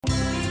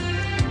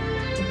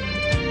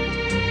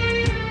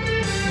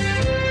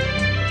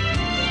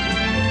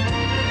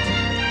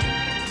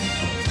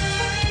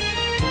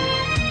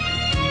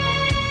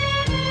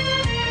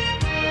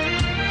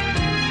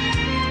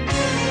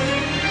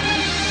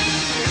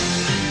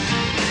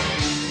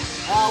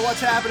What's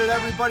happening,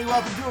 everybody?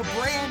 Welcome to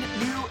a brand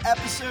new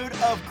episode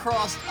of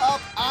Crossed Up.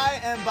 I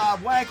am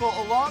Bob Wankel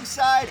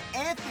alongside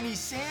Anthony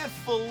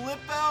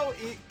Sanfilippo.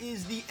 It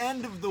is the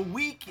end of the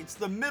week. It's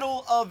the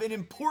middle of an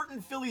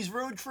important Phillies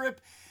road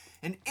trip.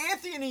 And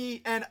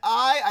Anthony and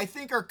I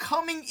think, are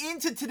coming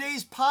into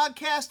today's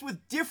podcast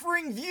with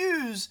differing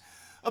views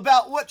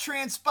about what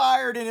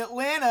transpired in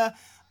Atlanta.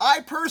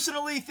 I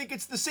personally think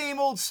it's the same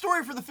old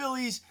story for the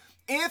Phillies.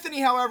 Anthony,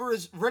 however,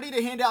 is ready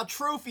to hand out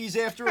trophies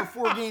after a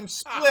 4-game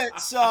split.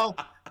 So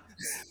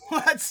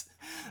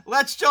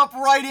let's jump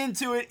right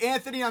into it.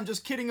 Anthony, I'm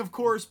just kidding, of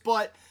course,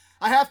 but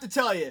I have to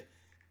tell you,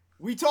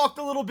 we talked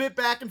a little bit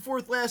back and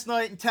forth last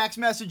night in text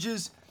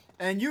messages,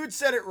 and you had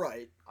said it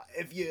right.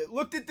 If you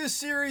looked at this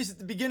series at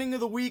the beginning of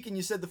the week and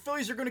you said the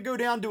Phillies are going to go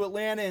down to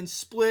Atlanta and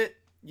split,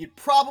 you'd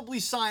probably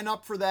sign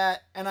up for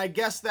that, and I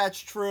guess that's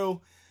true.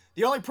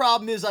 The only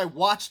problem is I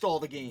watched all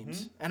the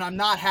games, and I'm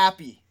not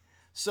happy.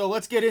 So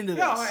let's get into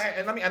this. No,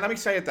 and let me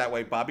say it that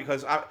way, Bob,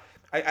 because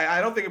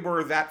I don't think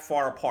we're that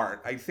far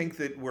apart. I think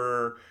that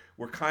we're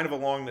kind of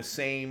along the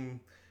same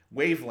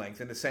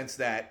wavelength in the sense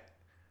that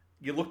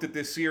you looked at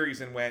this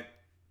series and went,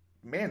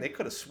 man, they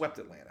could have swept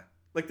Atlanta.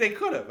 Like, they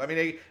could have. I mean,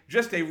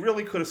 they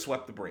really could have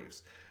swept the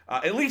Braves.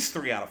 At least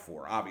 3 out of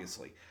 4,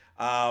 obviously.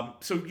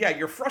 So yeah,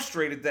 you're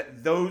frustrated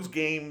that those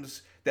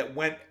games that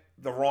went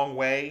the wrong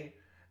way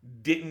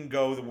didn't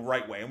go the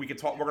right way, and we're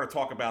going to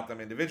talk about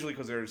them individually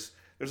because there's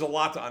a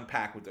lot to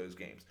unpack with those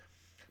games.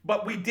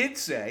 But we did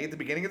say at the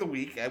beginning of the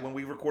week, when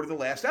we recorded the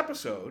last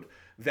episode,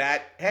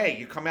 that, hey,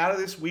 you come out of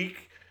this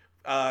week,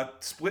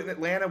 split in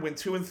Atlanta, win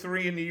 2 and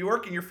 3 in New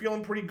York, and you're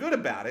feeling pretty good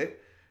about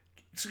it.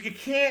 So you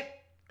can't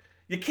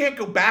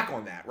go back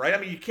on that, right? I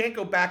mean, you can't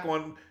go back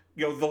on,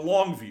 the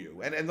long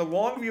view. And the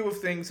long view of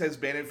things has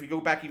been, if we go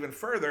back even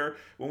further,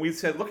 when we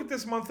said, look at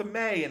this month of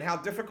May and how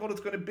difficult it's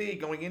going to be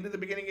going into the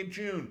beginning of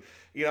June.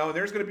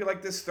 There's going to be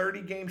like this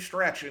 30-game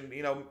stretch, and,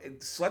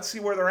 let's see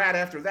where they're at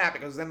after that,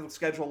 because then the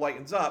schedule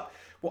lightens up.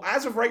 Well,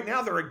 as of right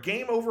now, they're a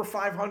game over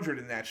 500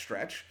 in that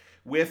stretch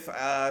with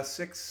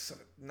 6,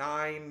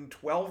 9,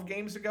 12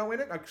 games to go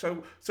in it.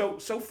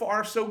 So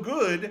far, so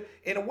good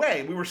in a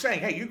way. We were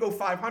saying, hey, you go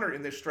 500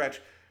 in this stretch,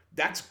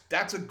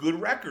 that's a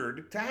good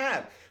record to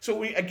have. So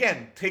we,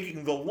 again,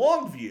 taking the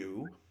long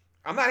view,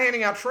 I'm not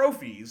handing out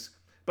trophies,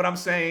 but I'm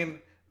saying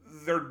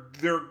they're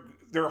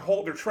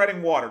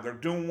treading water. They're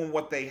doing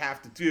what they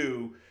have to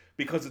do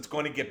because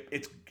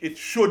it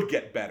should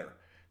get better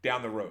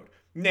down the road.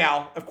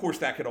 Now, of course,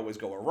 that could always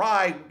go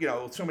awry.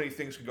 So many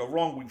things can go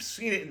wrong. We've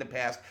seen it in the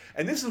past.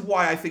 And this is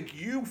why I think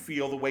you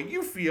feel the way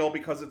you feel,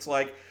 because it's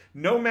like,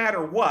 no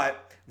matter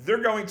what,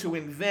 they're going to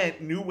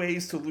invent new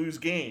ways to lose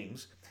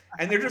games.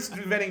 And they're just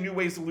inventing new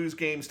ways to lose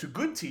games to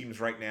good teams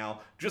right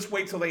now. Just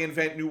wait till they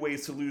invent new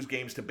ways to lose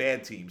games to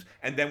bad teams,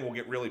 and then we'll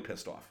get really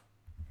pissed off.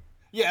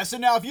 Yeah, so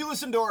now if you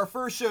listen to our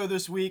first show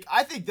this week,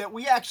 I think that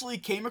we actually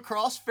came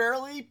across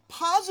fairly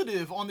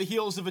positive on the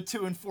heels of a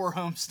 2-4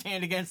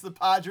 homestand against the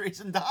Padres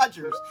and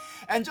Dodgers.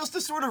 And just to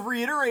sort of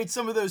reiterate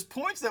some of those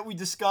points that we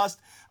discussed,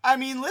 I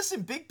mean,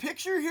 listen, big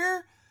picture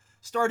here,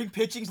 starting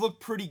pitchings look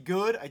pretty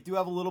good. I do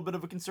have a little bit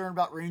of a concern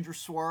about Ranger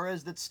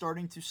Suarez that's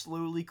starting to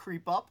slowly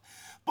creep up.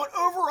 But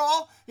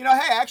overall, hey,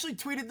 I actually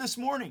tweeted this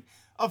morning,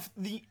 of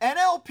the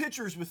NL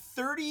pitchers with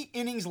 30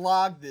 innings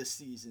logged this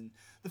season,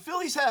 the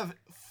Phillies have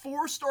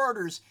 4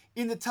 starters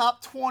in the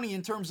top 20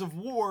 in terms of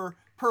WAR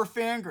per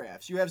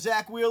Fangraphs. You have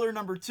Zach Wheeler,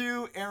 number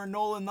 2, Aaron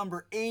Nola,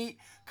 number 8,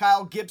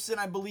 Kyle Gibson,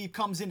 I believe,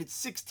 comes in at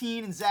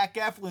 16, and Zach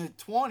Eflin at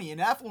 20. And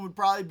Eflin would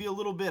probably be a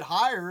little bit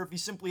higher if he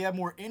simply had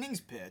more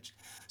innings pitched.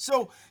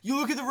 So you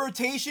look at the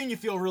rotation, you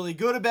feel really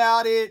good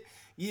about it.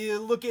 You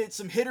look at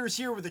some hitters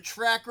here with a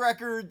track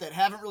record that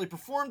haven't really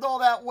performed all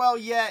that well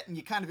yet, and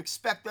you kind of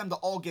expect them to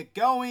all get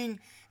going,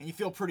 and you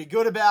feel pretty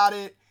good about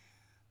it.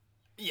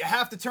 You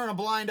have to turn a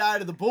blind eye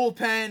to the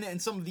bullpen and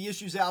some of the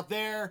issues out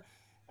there,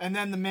 and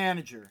then the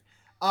manager.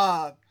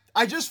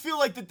 I just feel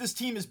like that this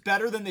team is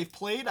better than they've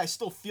played. I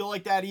still feel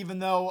like that, even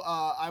though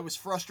I was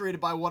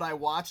frustrated by what I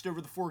watched over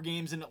the 4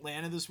 games in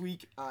Atlanta this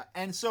week.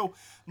 And so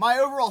my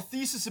overall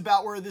thesis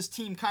about where this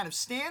team kind of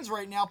stands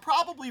right now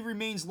probably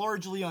remains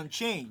largely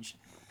unchanged.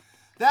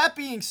 That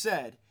being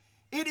said,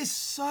 it is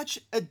such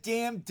a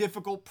damn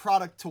difficult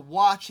product to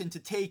watch and to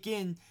take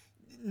in,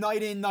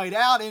 night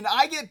out, and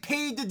I get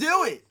paid to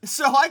do it,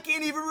 so I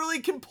can't even really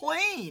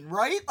complain,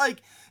 right?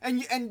 Like,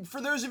 and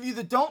for those of you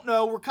that don't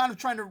know, we're kind of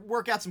trying to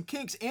work out some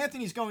kinks.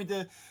 Anthony's going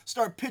to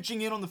start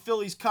pitching in on the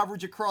Phillies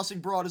coverage at Crossing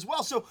Broad as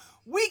well, so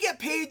we get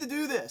paid to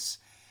do this.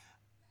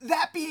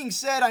 That being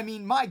said, I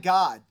mean, my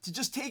God, to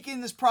just take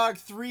in this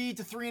product 3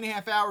 to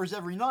 3.5 hours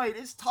every night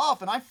is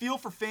tough, and I feel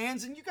for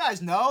fans, and you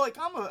guys know, like,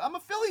 I'm a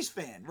Phillies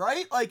fan,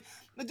 right? Like,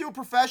 I do it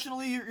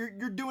professionally,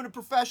 you're doing it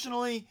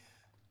professionally,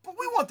 but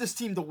we want this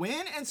team to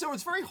win, and so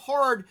it's very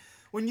hard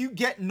when you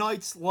get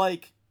nights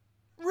like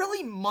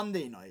really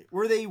Monday night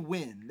where they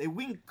win. They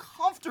win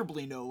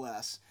comfortably, no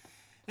less.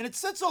 And it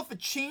sets off a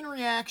chain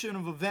reaction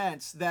of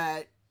events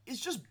that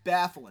is just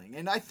baffling.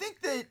 And I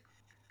think that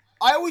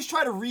I always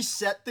try to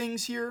reset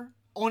things here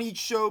on each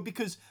show,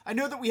 because I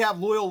know that we have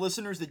loyal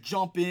listeners that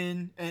jump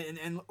in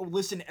and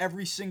listen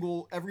every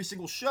single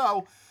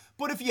show.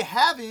 But if you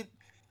haven't,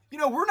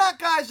 we're not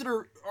guys that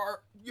are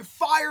you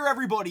fire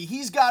everybody,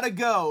 he's got to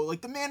go,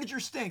 like the manager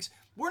stinks.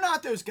 We're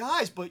not those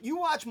guys. But you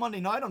watch Monday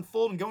night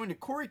unfold and going to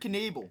Corey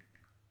Knebel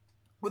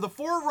with a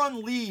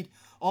 4-run lead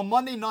on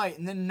Monday night,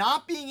 and then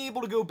not being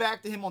able to go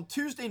back to him on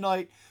Tuesday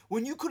night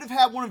when you could have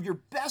had one of your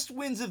best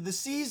wins of the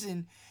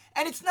season.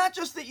 And it's not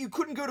just that you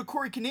couldn't go to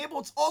Corey Knebel,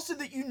 it's also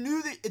that you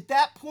knew that at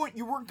that point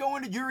you weren't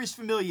going to Jeurys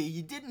Familia.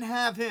 You didn't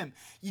have him.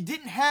 You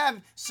didn't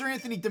have Sir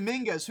Anthony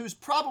Dominguez, who's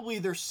probably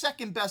their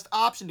second best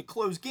option to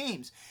close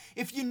games.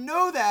 If you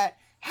know that,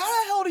 how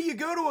the hell do you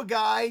go to a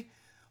guy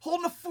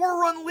holding a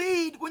 4-run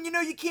lead when you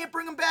know you can't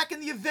bring him back in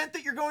the event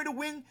that you're going to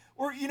win,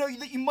 or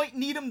that you might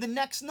need him the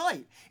next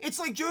night? It's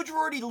like Joe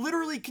Girardi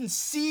literally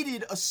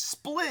conceded a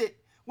split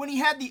when he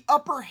had the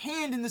upper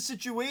hand in the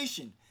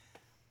situation.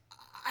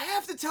 I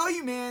have to tell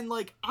you, man,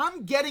 like,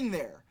 I'm getting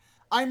there.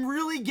 I'm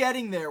really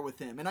getting there with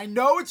him. And I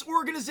know it's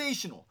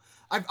organizational.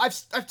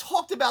 I've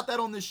talked about that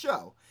on this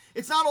show.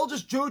 It's not all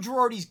just Joe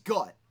Girardi's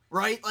gut,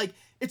 right? Like,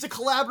 it's a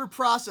collaborative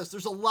process.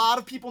 There's a lot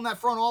of people in that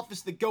front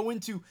office that go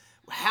into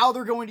how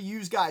they're going to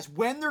use guys,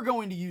 when they're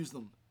going to use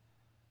them.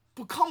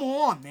 But come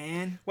on,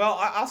 man. Well,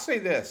 I'll say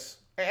this,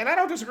 and I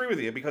don't disagree with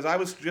you, because I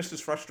was just as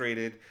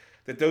frustrated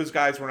that those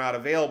guys were not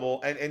available.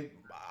 And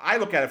I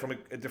look at it from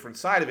a different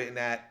side of it, in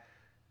that,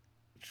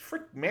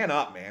 man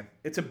up, man.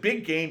 It's a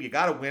big game. You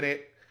got to win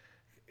it.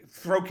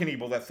 Throw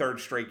Knebel that third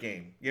straight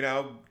game.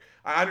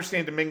 I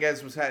understand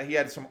Dominguez he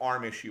had some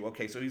arm issue.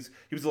 Okay, so he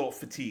was a little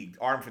fatigued,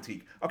 arm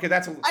fatigue. Okay,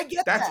 that's a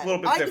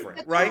little bit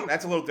different, right?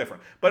 That's a little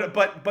different. But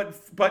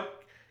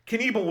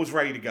Knebel was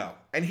ready to go,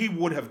 and he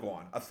would have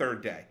gone a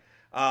third day.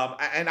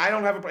 And I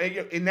don't have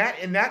in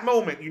that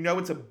moment.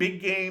 It's a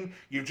big game.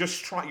 You're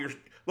just trying.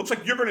 Looks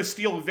like you're going to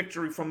steal a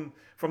victory from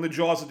the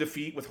jaws of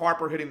defeat with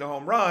Harper hitting the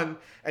home run,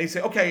 and you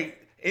say, okay.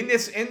 In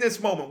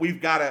this moment, we've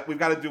got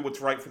to do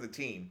what's right for the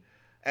team,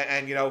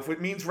 and if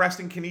it means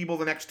resting Knebel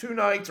the next 2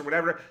 nights or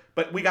whatever,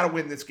 but we got to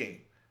win this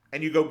game.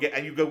 And you go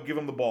give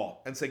him the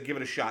ball and say, give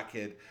it a shot,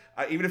 kid.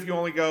 Even if you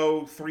only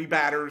go 3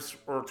 batters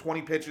or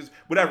 20 pitches,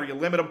 whatever, you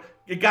limit them.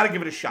 You got to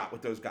give it a shot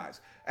with those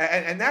guys,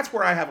 and that's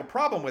where I have a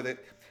problem with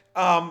it.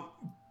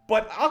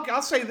 But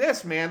I'll say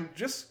this, man,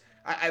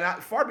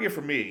 far be it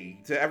from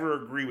me to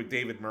ever agree with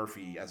David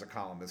Murphy as a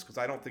columnist, because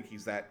I don't think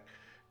he's that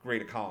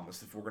great a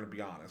columnist, if we're going to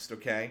be honest,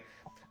 okay?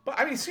 But,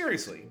 I mean,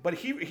 seriously. But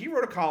he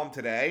wrote a column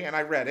today, and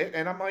I read it,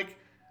 and I'm like,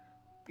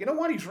 you know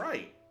what? He's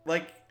right.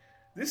 Like,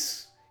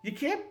 this, you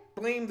can't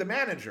blame the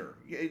manager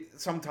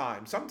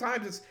sometimes.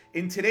 Sometimes it's,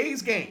 in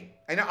today's game,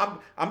 and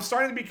I'm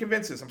starting to be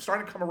convinced of this, I'm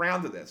starting to come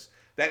around to this,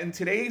 that in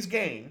today's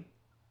game,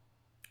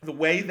 the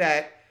way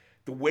that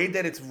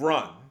it's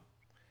run,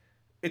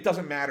 it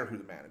doesn't matter who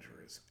the manager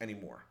is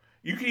anymore.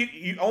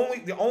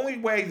 The only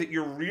way that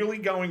you're really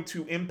going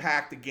to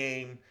impact the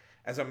game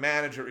as a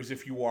manager is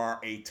if you are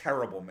a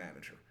terrible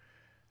manager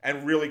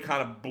and really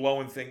kind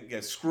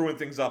of screwing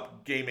things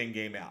up game in,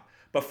 game out.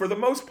 But for the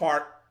most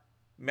part,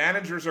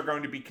 managers are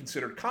going to be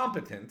considered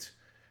competent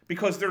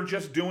because they're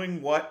just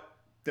doing what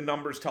the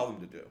numbers tell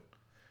them to do.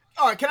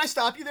 All right, can I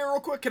stop you there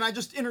real quick? Can I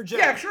just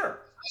interject? Yeah,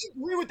 sure. I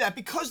agree with that,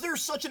 because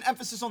there's such an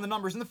emphasis on the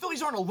numbers, and the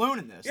Phillies aren't alone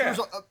in this. Yeah. There's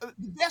the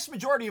vast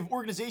majority of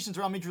organizations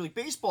around Major League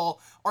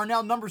Baseball are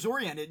now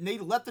numbers-oriented, and they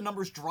let the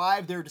numbers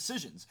drive their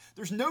decisions.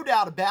 There's no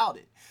doubt about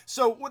it.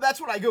 So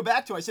that's what I go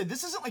back to. I said,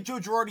 this isn't like Joe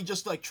Girardi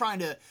just like trying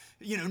to,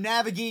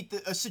 navigate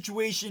a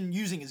situation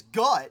using his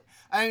gut.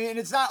 I mean,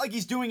 it's not like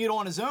he's doing it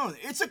on his own.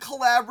 It's a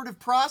collaborative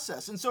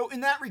process. And so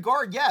in that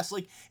regard, yes,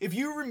 like if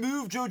you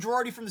remove Joe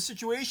Girardi from the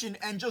situation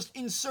and just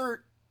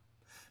insert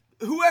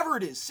whoever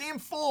it is, Sam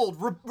Fuld,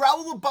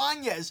 Raul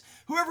Ibanez,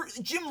 whoever,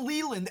 Jim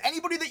Leland,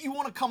 anybody that you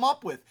want to come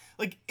up with,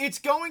 like, it's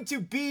going to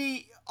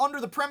be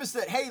under the premise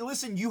that, hey,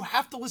 listen, you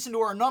have to listen to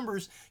our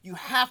numbers, you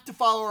have to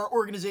follow our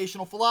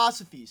organizational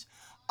philosophies.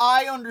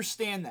 I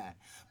understand that.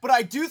 But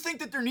I do think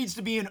that there needs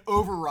to be an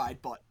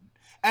override button.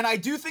 And I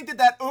do think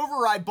that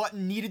override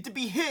button needed to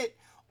be hit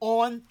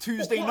on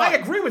Tuesday night. I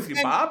agree with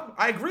you, Bob.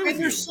 I agree with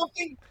you.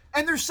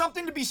 There's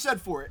something to be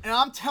said for it. And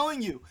I'm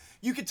telling you,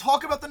 you can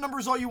talk about the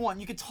numbers all you want.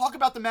 You can talk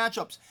about the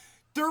matchups.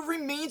 There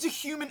remains a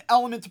human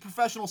element to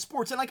professional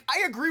sports. And like,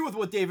 I agree with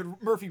what David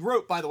Murphy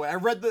wrote, by the way. I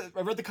read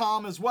the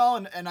column as well,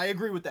 and I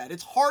agree with that.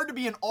 It's hard to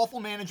be an awful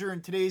manager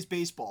in today's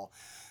baseball.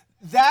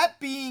 That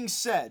being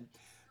said,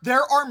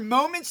 there are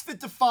moments that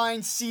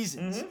define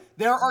seasons. Mm-hmm.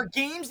 There are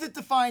games that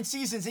define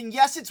seasons. And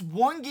yes, it's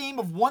one game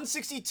of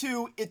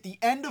 162 at the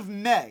end of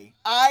May.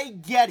 I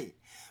get it.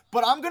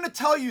 But I'm going to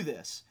tell you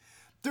this.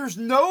 There's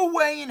no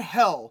way in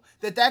hell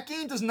that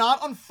game does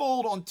not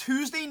unfold on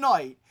Tuesday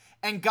night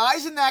and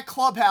guys in that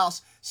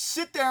clubhouse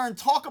sit there and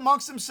talk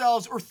amongst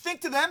themselves or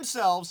think to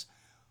themselves,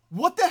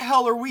 what the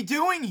hell are we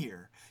doing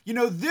here? You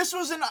know, this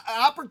was an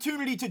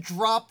opportunity to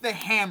drop the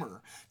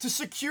hammer, to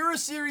secure a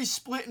series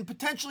split and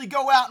potentially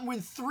go out and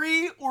win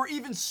 3 or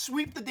even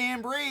sweep the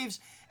damn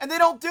Braves, and they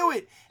don't do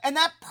it. And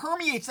that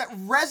permeates, that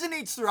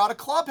resonates throughout a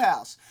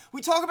clubhouse.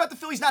 We talk about the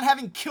Phillies not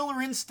having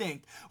killer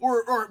instinct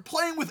or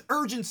playing with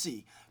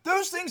urgency.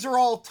 Those things are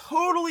all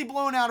totally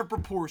blown out of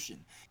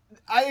proportion.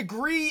 I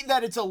agree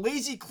that it's a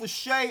lazy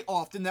cliche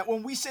often that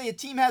when we say a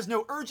team has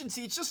no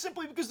urgency, it's just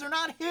simply because they're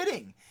not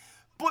hitting.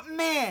 But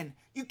man,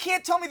 you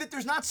can't tell me that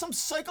there's not some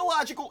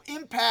psychological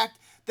impact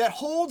that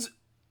holds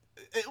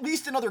at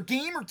least another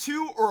game or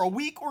two or a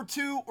week or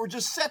two or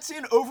just sets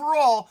in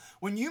overall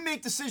when you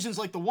make decisions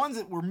like the ones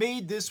that were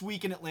made this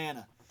week in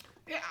Atlanta.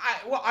 Yeah,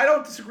 I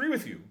don't disagree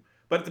with you.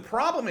 But the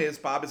problem is,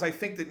 Bob, is I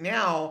think that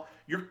now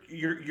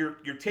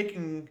you're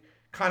taking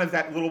kind of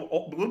that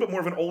little bit more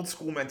of an old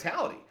school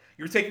mentality.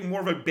 You're taking more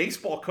of a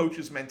baseball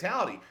coach's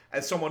mentality.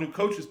 As someone who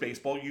coaches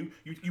baseball,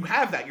 you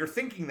have that. You're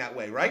thinking that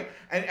way, right?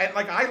 And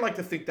like I like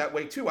to think that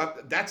way too.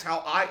 That's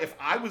how if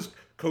I was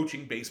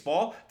coaching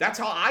baseball, that's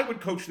how I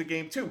would coach the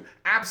game too.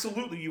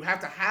 Absolutely, you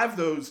have to have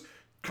those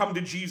come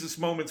to Jesus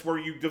moments where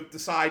you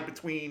decide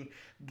between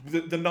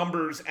the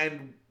numbers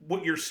and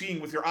what you're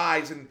seeing with your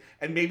eyes,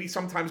 and maybe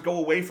sometimes go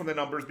away from the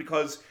numbers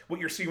because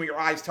what you're seeing with your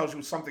eyes tells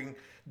you something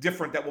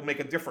different that will make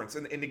a difference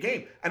in the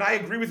game. And I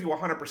agree with you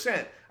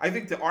 100%. I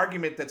think the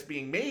argument that's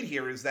being made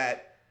here is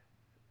that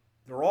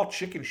they're all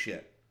chicken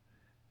shit.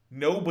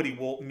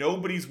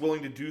 Nobody's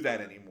willing to do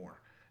that anymore.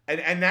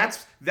 And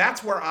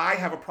that's where I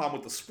have a problem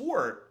with the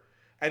sport.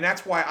 And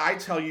that's why I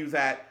tell you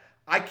that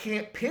I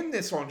can't pin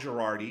this on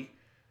Girardi.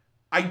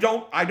 I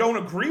don't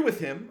agree with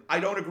him. I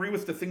don't agree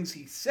with the things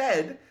he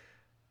said.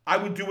 I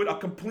would do it a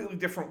completely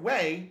different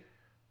way,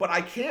 but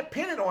I can't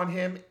pin it on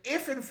him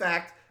if in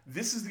fact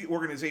this is the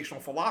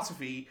organizational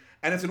philosophy,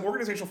 and it's an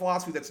organizational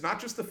philosophy that's not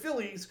just the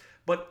Phillies,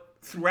 but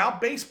throughout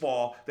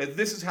baseball, that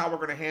this is how we're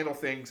going to handle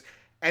things.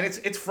 And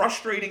it's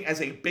frustrating as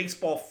a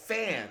baseball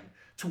fan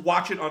to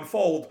watch it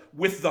unfold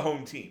with the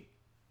home team.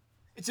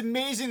 It's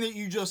amazing that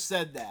you just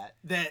said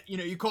that,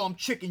 you call them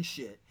chicken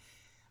shit.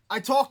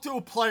 I talked to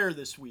a player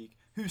this week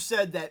who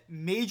said that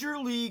Major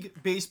League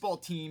Baseball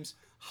teams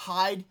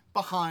hide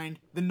behind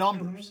the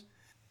numbers.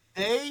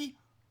 Mm-hmm. They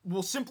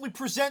will simply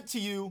present to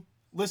you,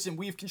 listen,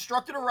 we've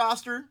constructed a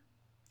roster.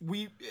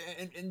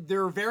 And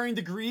there are varying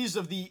degrees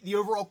of the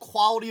overall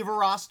quality of a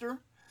roster.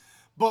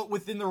 But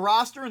within the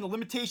roster and the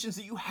limitations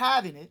that you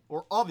have in it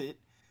or of it,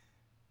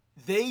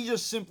 they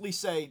just simply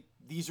say,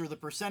 these are the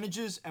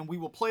percentages and we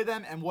will play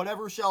them and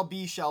whatever shall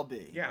be, shall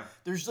be. Yeah.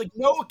 There's like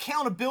no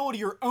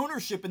accountability or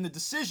ownership in the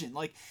decision.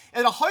 Like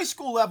at a high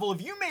school level,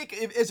 if you make,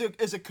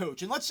 as a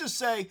coach, and let's just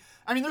say,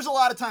 there's a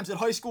lot of times that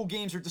high school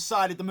games are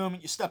decided the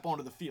moment you step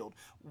onto the field.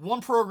 One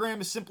program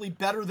is simply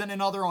better than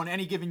another on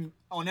any given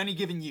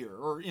year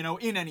or,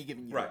 in any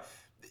given year. Right.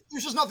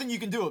 There's just nothing you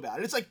can do about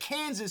it. It's like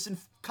Kansas in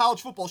college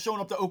football showing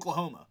up to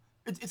Oklahoma.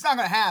 It's not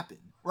going to happen,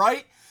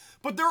 right?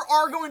 But there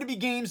are going to be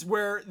games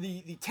where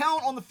the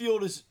talent on the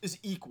field is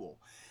equal.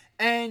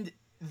 And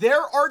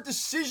there are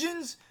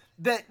decisions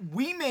that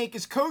we make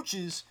as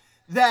coaches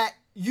that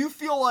you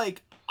feel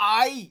like,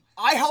 I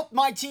helped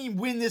my team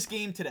win this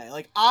game today.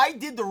 Like, I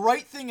did the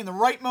right thing in the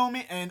right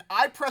moment, and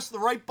I pressed the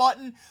right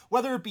button,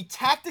 whether it be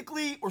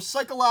tactically or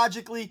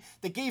psychologically,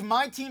 that gave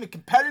my team a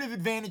competitive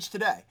advantage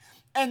today.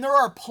 And there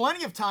are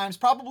plenty of times,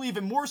 probably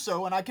even more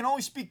so, and I can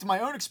only speak to my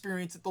own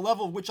experience at the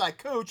level of which I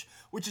coach,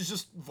 which is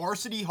just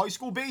varsity high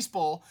school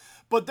baseball,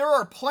 but there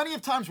are plenty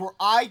of times where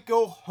I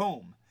go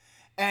home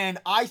and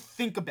I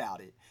think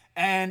about it.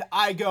 And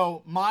I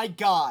go, my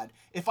God,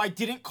 if I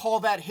didn't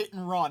call that hit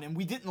and run and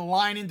we didn't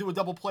line into a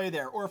double play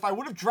there, or if I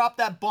would have dropped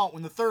that bunt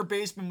when the third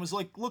baseman was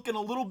like looking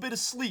a little bit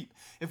asleep,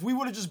 if we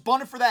would have just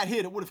bunted for that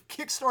hit, it would have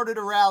kickstarted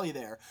a rally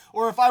there.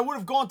 Or if I would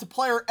have gone to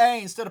player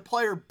A instead of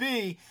player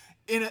B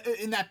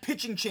in that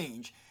pitching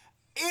change,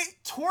 it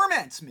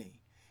torments me.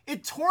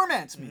 It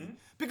torments me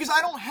because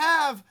I don't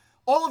have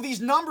all of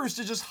these numbers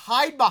to just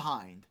hide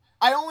behind.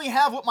 I only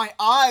have what my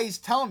eyes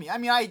tell me.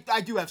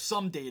 I do have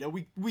some data.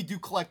 We do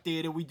collect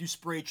data. We do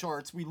spray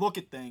charts. We look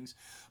at things.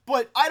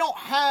 But I don't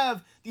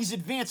have these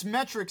advanced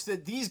metrics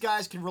that these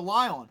guys can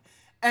rely on.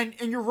 And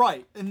you're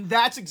right. And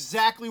that's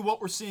exactly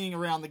what we're seeing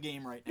around the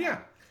game right now.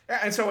 Yeah.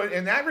 And so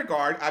in that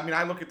regard,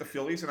 I look at the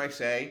Phillies and I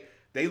say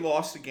they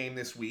lost the game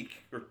this week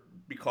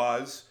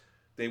because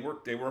they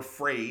were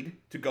afraid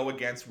to go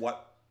against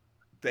what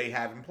they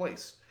have in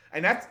place.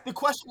 And that's the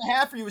question I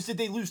have for you is: did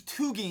they lose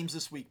 2 games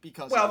this week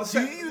because? Well, the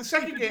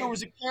second game there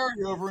was a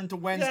carryover into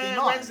Wednesday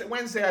night.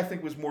 Wednesday, I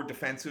think, was more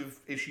defensive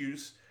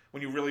issues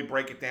when you really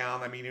break it down.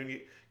 When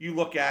you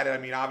look at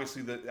it,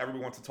 obviously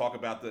everyone wants to talk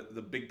about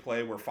the big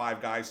play where 5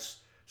 guys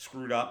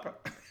screwed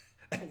up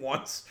at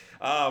once,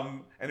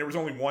 and there was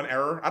only one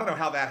error. I don't know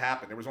how that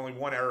happened. There was only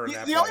one error in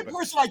that play. The only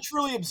person I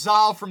truly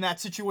absolve from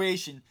that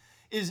situation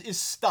is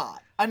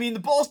Stott. The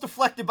ball's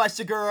deflected by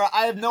Segura.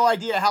 I have no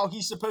idea how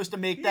he's supposed to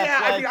make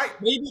that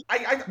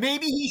play.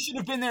 Maybe he should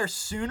have been there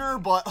sooner,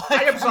 but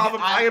I absolve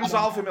him. I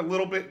absolve him a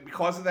little bit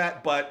because of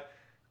that, but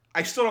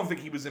I still don't think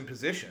he was in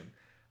position.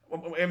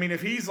 I mean,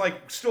 if he's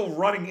like still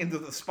running into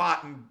the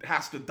spot and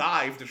has to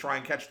dive to try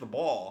and catch the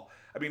ball,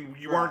 I mean,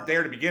 you aren't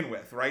there to begin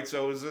with, right?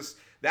 So is this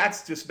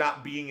that's just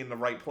not being in the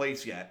right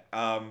place yet.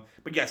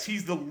 But yes,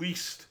 he's the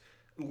least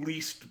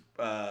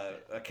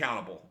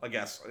accountable, I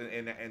guess,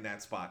 in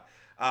that spot.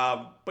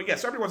 But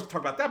yes, everybody wants to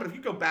talk about that. But if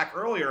you go back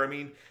earlier, I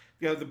mean,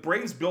 the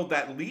Braves build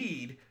that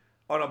lead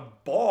on a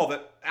ball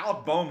that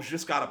Alec Boehm's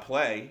just got to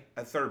play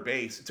at third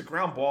base. It's a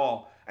ground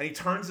ball, and he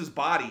turns his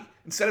body.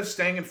 Instead of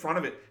staying in front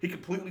of it, he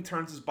completely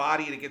turns his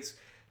body, and it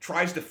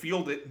tries to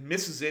field it,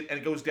 misses it, and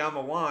it goes down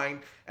the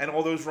line, and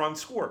all those runs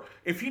score.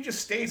 If he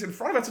just stays in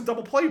front of it, it's a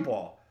double play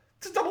ball.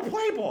 It's a double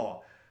play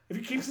ball. If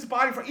he keeps his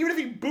body in front, even if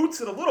he boots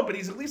it a little bit,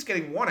 he's at least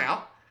getting one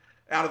out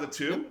of the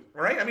two,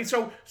 right? I mean,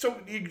 so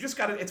you just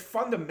got to. It's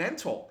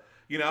fundamental.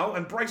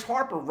 And Bryce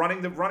Harper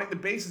running the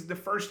bases in the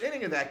first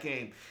inning of that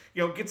game,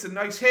 gets a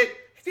nice hit.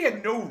 He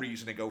had no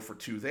reason to go for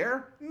two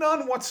there,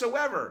 none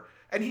whatsoever.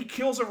 And he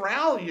kills a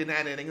rally in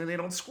that inning, and they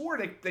don't score.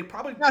 They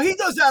probably now he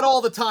does that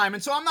all the time,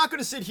 and so I'm not going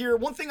to sit here.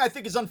 One thing I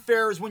think is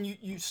unfair is when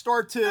you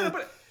start to. No,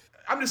 but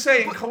I'm just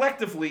saying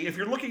collectively, if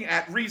you're looking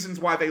at reasons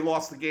why they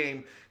lost the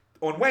game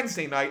on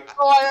Wednesday night,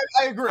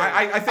 I agree.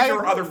 I think there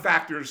were other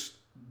factors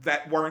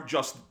that weren't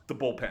just the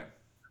bullpen.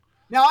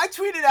 Now I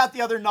tweeted out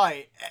the other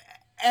night.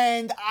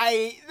 And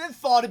I then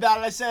thought about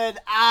it. I said,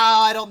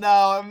 I don't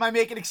know. Am I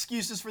making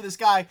excuses for this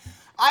guy?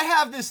 I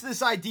have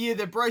this idea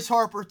that Bryce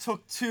Harper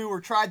took two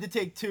or tried to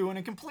take two in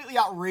a completely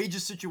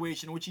outrageous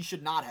situation, which he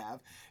should not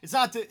have.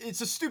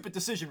 It's a stupid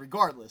decision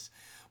regardless.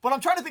 But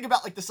I'm trying to think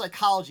about like the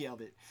psychology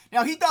of it.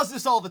 Now, he does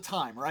this all the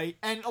time, right?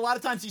 And a lot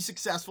of times he's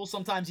successful.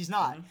 Sometimes he's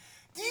not.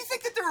 Mm-hmm. Do you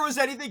think that there was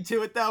anything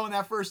to it, though, in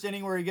that first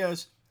inning where he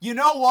goes, you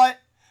know what?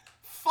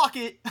 Fuck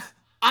it.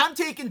 I'm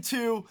taking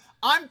two.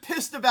 I'm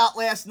pissed about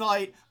last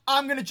night.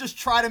 I'm going to just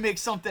try to make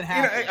something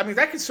happen. I mean,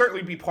 that could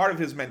certainly be part of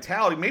his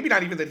mentality. Maybe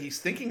not even that he's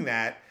thinking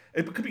that.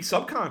 It could be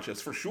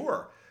subconscious for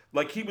sure.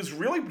 Like he was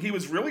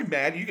really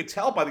mad. You could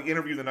tell by the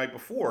interview the night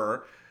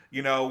before,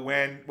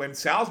 when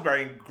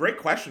Salisbury, great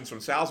questions from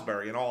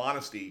Salisbury, in all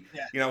honesty.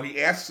 Yeah.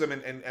 He asks him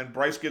and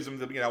Bryce gives him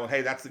the,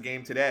 hey, that's the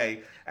game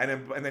today.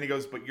 And then he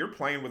goes, but you're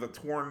playing with a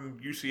torn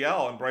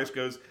UCL. And Bryce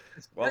goes,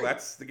 well,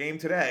 that's the game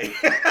today.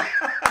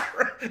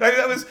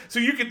 So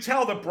you could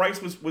tell that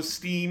Bryce was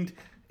steamed,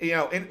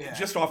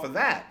 just off of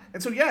that.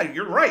 And so, yeah,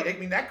 you're right. I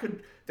mean, that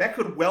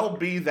could well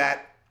be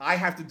that I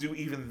have to do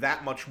even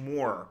that much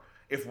more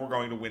if we're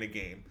going to win a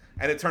game.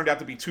 And it turned out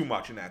to be too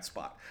much in that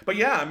spot. But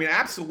yeah, I mean,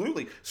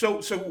 absolutely.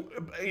 So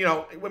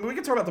when we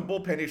can talk about the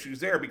bullpen issues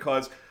there,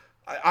 because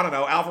I don't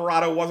know,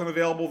 Alvarado wasn't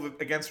available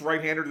against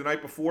right-hander the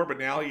night before, but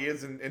now he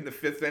is in the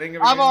fifth inning.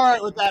 I'm all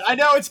right with that. I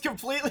know it's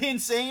completely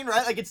insane,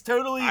 right? Like it's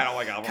totally. I don't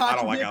like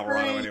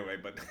Alvarado anyway,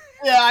 but.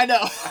 Yeah, I know.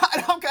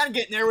 I'm kind of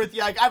getting there with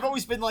you. Like, I've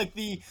always been like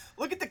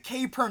look at the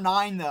K per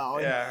 9 though,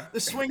 and the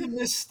swing and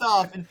miss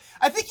stuff, and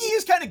I think he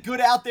is kind of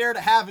good out there to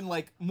have in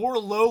like more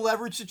low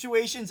leverage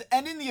situations,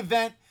 and in the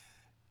event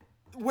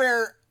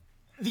where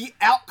the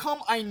outcome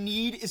I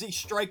need is a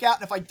strikeout,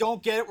 and if I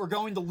don't get it, we're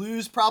going to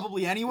lose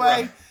probably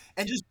anyway. Right.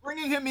 And just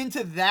bringing him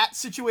into that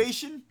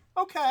situation,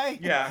 okay.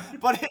 Yeah.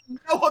 But at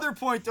no other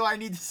point do I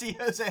need to see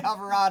Jose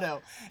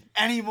Alvarado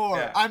anymore.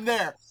 Yeah. I'm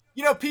there.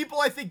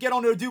 People I think get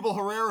on Odubel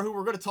Herrera, who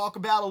we're going to talk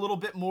about a little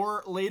bit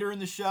more later in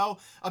the show,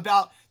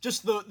 about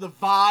just the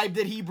vibe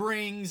that he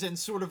brings and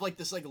sort of like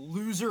this like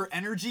loser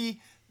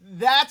energy.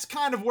 That's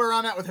kind of where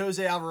I'm at with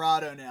Jose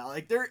Alvarado now.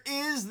 Like there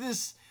is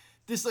this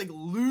like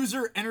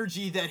loser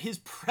energy that his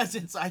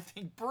presence I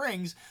think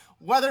brings.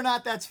 Whether or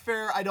not that's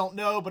fair, I don't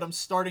know, but I'm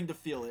starting to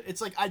feel it.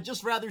 It's like I'd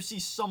just rather see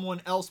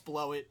someone else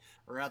blow it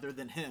rather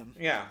than him.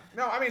 Yeah.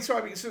 No, I mean,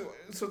 so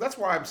that's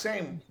why I'm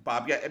saying,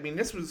 Bob. Yeah, I mean,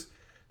 this was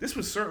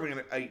certainly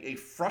a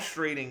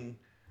frustrating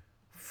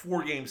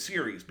 4-game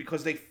series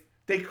because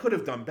they could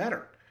have done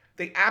better.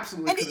 They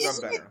absolutely could have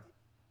done better.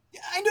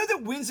 I know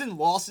that wins and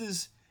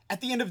losses at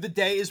the end of the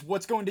day is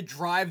what's going to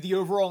drive the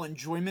overall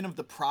enjoyment of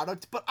the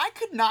product, but I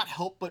could not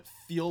help but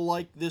feel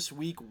like this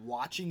week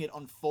watching it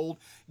unfold.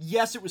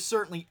 Yes, it was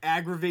certainly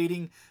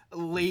aggravating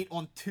late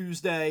on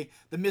Tuesday,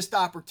 the missed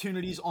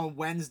opportunities on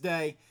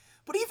Wednesday,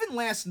 but even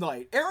last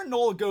night, Aaron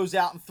Nola goes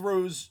out and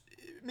throws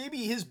maybe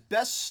his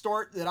best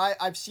start that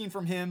I've seen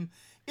from him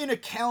in a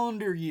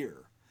calendar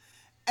year.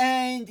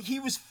 And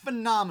he was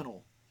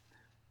phenomenal.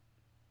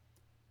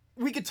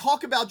 We could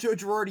talk about Joe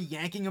Girardi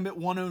yanking him at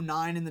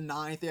 109 in the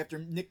ninth after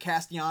Nick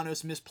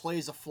Castellanos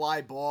misplays a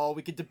fly ball.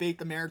 We could debate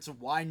the merits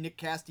of why Nick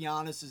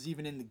Castellanos is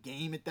even in the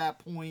game at that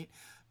point.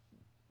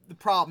 The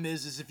problem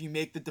is if you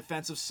make the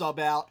defensive sub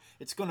out,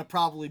 it's going to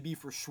probably be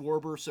for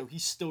Schwarber, so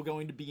he's still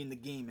going to be in the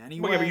game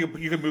anyway. Well, yeah,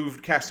 but you can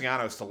move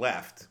Castellanos to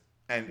left.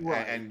 And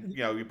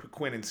you put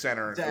Quinn in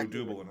center and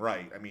Odubel in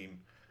right. I mean,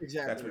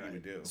 exactly that's what you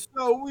would do.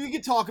 So we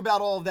could talk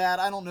about all of that.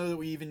 I don't know that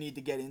we even need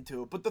to get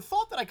into it. But the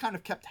thought that I kind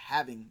of kept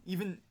having,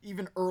 even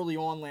early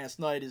on last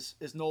night, as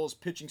Nola's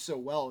pitching so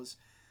well, is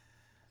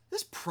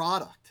this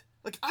product.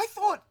 Like I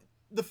thought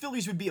the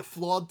Phillies would be a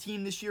flawed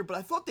team this year, but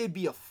I thought they'd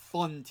be a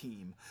fun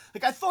team.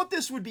 Like, I thought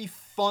this would be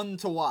fun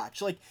to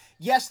watch. Like,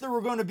 yes, there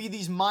were going to be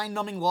these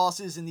mind-numbing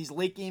losses and these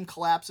late-game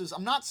collapses.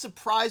 I'm not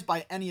surprised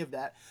by any of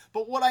that.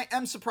 But what I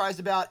am surprised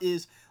about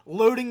is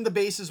loading the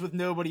bases with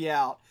nobody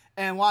out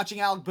and watching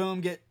Alec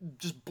Boehm get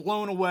just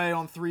blown away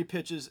on 3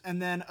 pitches,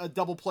 and then a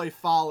double play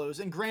follows.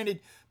 And granted,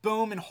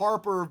 Boehm and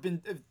Harper have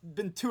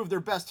been 2 of their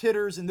best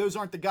hitters, and those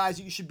aren't the guys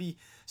that you should be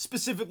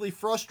specifically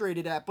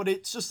frustrated at. But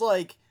it's just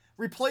like,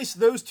 replace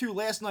those 2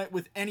 last night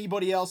with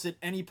anybody else at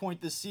any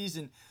point this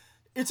season.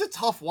 It's a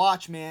tough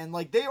watch, man.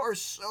 Like, they are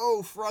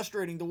so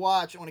frustrating to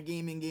watch on a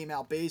game-in,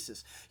 game-out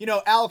basis. You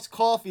know, Alex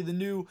Coffey, the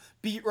new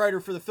beat writer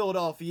for the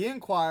Philadelphia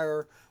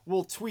Inquirer,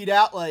 will tweet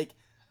out, like,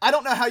 I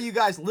don't know how you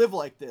guys live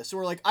like this,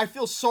 or like, I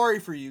feel sorry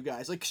for you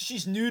guys. Like,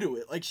 she's new to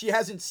it. Like, she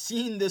hasn't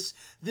seen this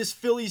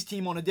Phillies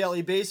team on a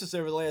daily basis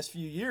over the last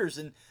few years,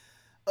 and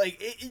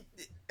like,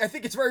 I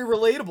think it's very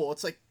relatable.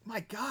 It's like,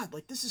 my God,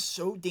 like, this is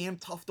so damn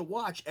tough to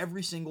watch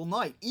every single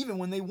night, even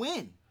when they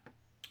win.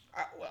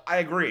 I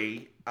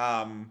agree.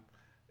 And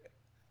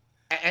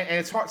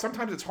it's hard.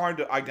 Sometimes it's hard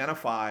to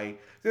identify.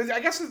 I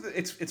guess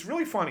it's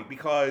really funny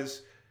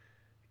because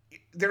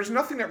there's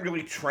nothing that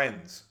really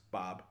trends,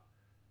 Bob.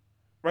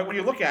 Right? When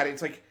you look at it,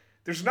 it's like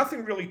there's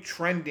nothing really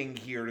trending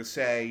here to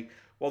say,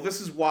 well,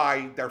 this is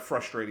why they're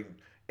frustrating.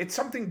 It's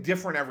something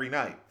different every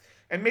night.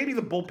 And maybe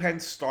the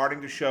bullpen's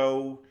starting to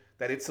show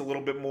that it's a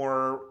little bit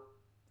more,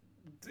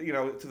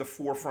 to the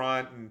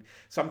forefront. And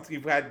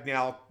you've had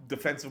now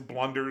defensive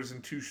blunders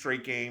in 2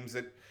 straight games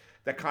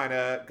that kind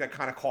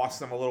of cost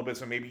them a little bit.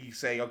 So maybe you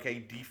say, okay,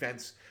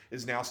 defense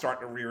is now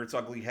starting to rear its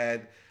ugly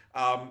head.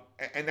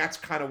 And that's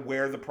kind of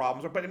where the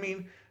problems are. But I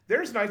mean,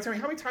 there's nights. I mean,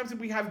 how many times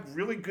did we have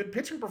really good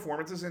pitching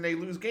performances and they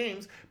lose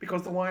games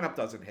because the lineup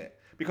doesn't hit,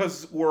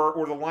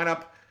 or the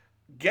lineup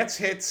gets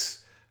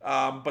hits,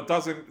 but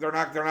doesn't. They're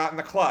not in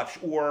the clutch,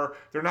 or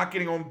they're not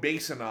getting on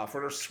base enough,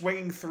 or they're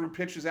swinging through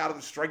pitches out of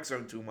the strike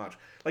zone too much.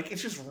 Like,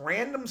 it's just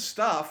random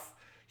stuff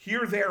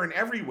here, there, and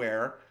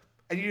everywhere,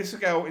 and you just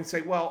go and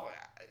say, well,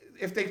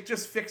 if they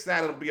just fix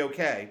that, it'll be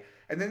okay.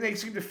 And then they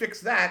seem to fix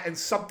that, and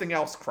something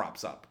else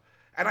crops up.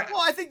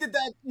 I think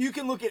that you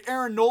can look at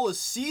Aaron Nola's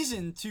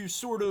season to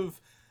sort of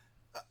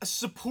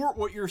support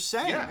what you're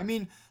saying. Yeah. I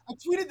mean, I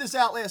tweeted this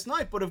out last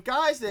night, but of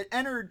guys that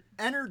entered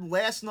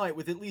last night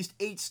with at least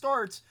 8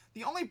 starts,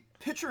 the only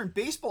pitcher in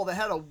baseball that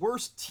had a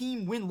worse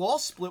team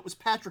win-loss split was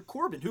Patrick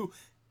Corbin, who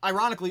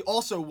ironically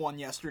also won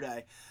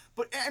yesterday.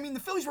 But, I mean, the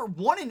Phillies were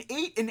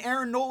 1-8 in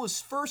Aaron Nola's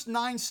first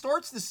 9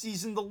 starts this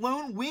season, the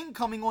lone win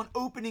coming on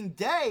opening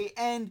day,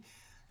 and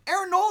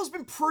Aaron Nola's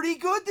been pretty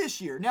good this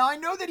year. Now, I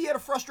know that he had a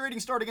frustrating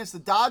start against the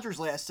Dodgers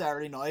last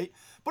Saturday night,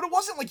 but it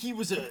wasn't like he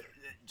was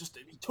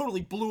he totally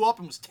blew up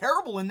and was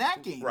terrible in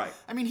that game. Right.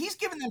 I mean, he's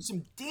given them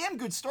some damn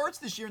good starts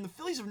this year, and the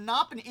Phillies have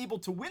not been able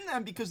to win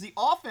them because the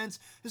offense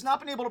has not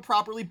been able to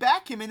properly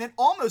back him, and it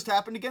almost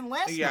happened again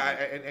last night. Yeah,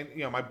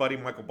 and my buddy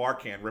Michael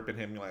Barkan ripping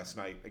him last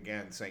night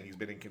again, saying he's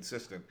been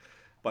inconsistent.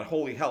 But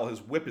holy hell,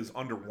 his whip is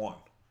under 1.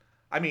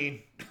 I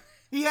mean...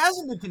 He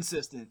hasn't been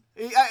consistent.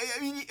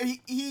 I mean,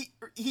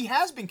 he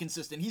has been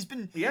consistent. He's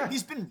been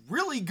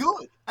really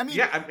good. I mean,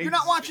 you're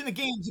not watching the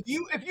games.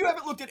 If you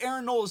haven't looked at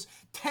Aaron Nola's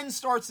 10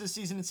 starts this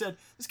season and said,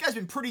 this guy's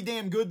been pretty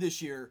damn good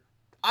this year,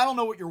 I don't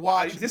know what you're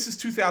watching. This is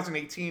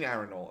 2018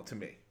 Aaron Nola to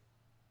me.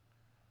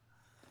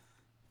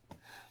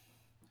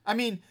 I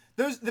mean,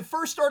 the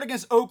first start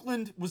against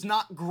Oakland was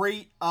not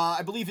great.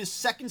 I believe his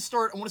second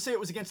start, I want to say it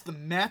was against the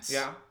Mets.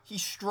 Yeah. He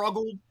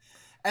struggled.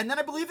 And then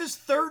I believe his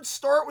third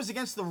start was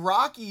against the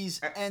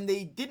Rockies, and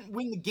they didn't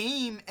win the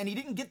game, and he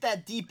didn't get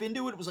that deep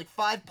into it. It was like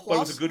 5+. But it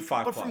was a good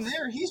 5+. But from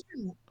there,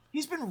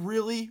 he's been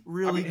really,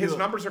 really good. His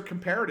numbers are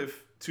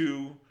comparative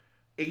to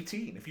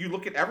 18. If you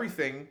look at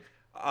everything,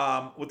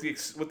 with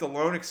the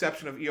lone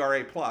exception of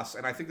ERA+,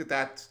 and I think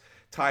that's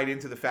tied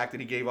into the fact that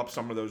he gave up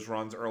some of those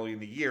runs early in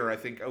the year. I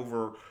think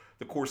over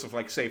the course of,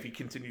 like, say, if he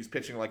continues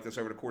pitching like this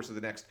over the course of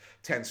the next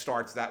 10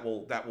 starts, that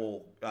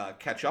will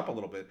catch up a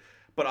little bit.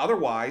 But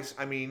otherwise,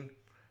 I mean...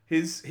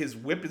 His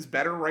whip is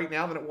better right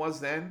now than it was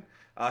then.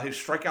 His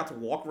strikeout to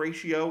walk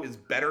ratio is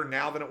better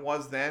now than it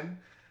was then.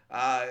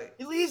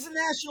 He leads the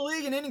National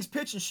League in innings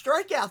pitched and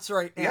strikeouts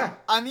right now. Yeah.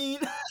 I mean,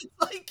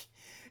 like,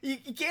 you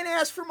can't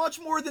ask for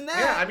much more than that.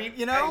 Yeah, I mean,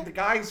 the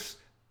guy's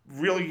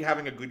really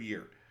having a good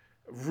year.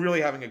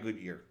 Really having a good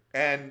year.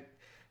 And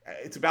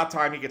it's about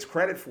time he gets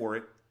credit for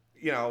it.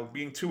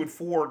 Being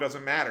 2-4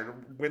 doesn't matter.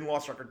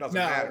 Win-loss record doesn't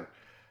matter.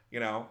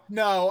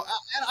 No,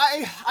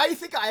 and I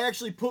think I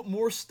actually put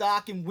more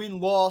stock in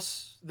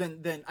win-loss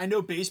than I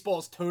know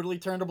baseball's totally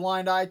turned a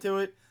blind eye to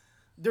it.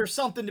 There's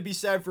something to be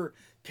said for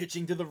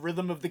pitching to the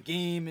rhythm of the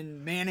game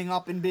and manning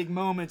up in big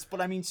moments,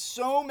 but I mean,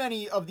 so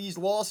many of these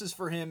losses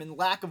for him and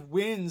lack of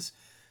wins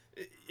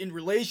in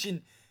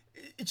relation,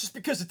 it's just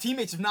because the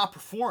teammates have not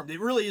performed. It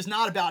really is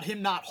not about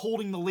him not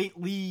holding the late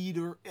lead,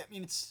 or I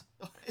mean, it's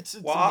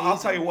well, I'll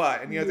tell you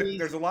what, and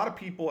there's a lot of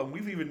people, and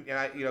we've even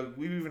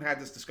had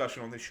this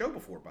discussion on this show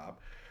before, Bob,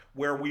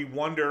 where we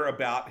wonder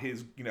about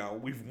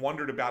we've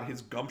wondered about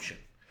his gumption,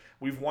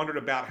 we've wondered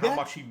about how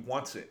much he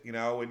wants it,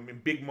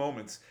 in big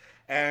moments,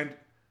 And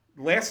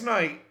last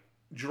night,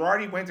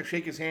 Girardi went to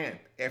shake his hand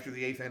after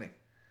the 8th inning.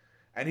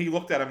 And he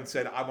looked at him and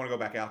said, I want to go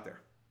back out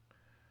there.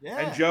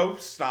 And Yeah. Joe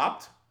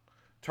stopped,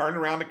 turned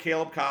around to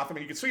Caleb Cotham,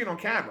 and you could see it on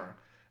camera,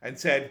 and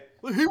said,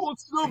 Well, he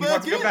wants to go he back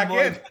wants to go back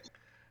in.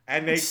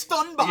 And they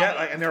stunned by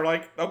yeah, it. and they're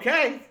like,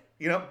 okay,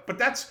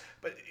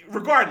 but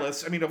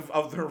regardless, I mean,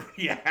 of the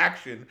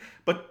reaction,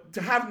 but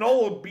to have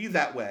Nola be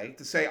that way,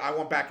 to say, I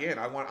want back in,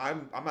 I'm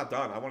not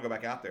done, I want to go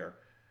back out there,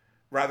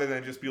 rather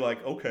than just be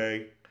like,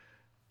 okay,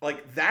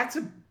 like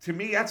to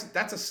me,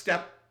 that's a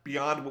step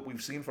beyond what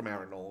we've seen from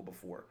Aaron Nola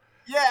before.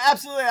 Yeah,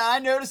 absolutely. I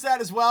noticed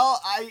that as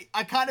well.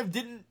 I kind of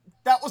didn't.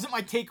 That wasn't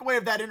my takeaway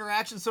of that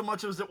interaction so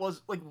much as it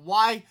was like,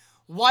 why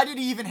did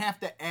he even have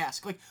to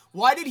ask? Like,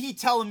 why did he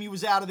tell him he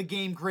was out of the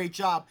game? Great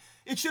job.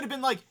 It should have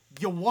been like,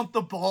 you want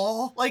the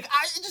ball? Like,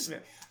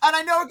 and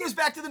I know it goes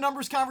back to the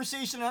numbers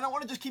conversation. And I don't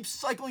want to just keep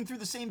cycling through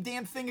the same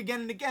damn thing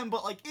again and again,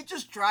 but like, it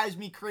just drives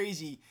me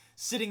crazy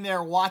sitting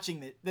there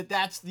watching it.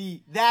 That's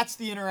the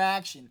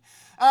interaction.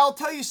 And I'll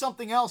tell you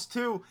something else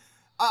too.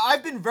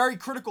 I've been very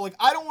critical. Like,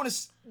 I don't want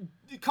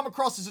to come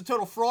across as a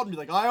total fraud and be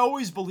like, I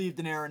always believed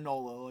in Aaron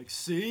Nola. Like,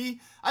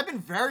 see? I've been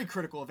very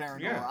critical of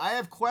Aaron Nola. I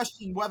have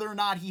questioned whether or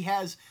not he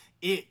has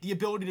the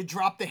ability to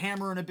drop the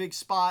hammer in a big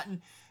spot.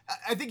 And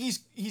I think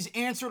he's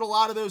answered a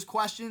lot of those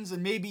questions.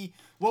 And maybe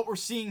what we're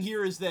seeing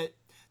here is that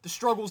the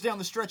struggles down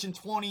the stretch in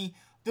 20,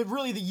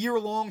 the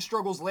year-long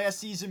struggles last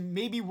season,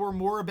 maybe were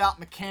more about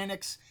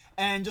mechanics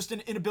and just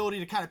an inability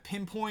to kind of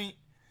pinpoint,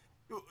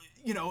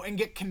 and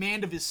get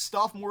command of his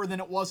stuff more than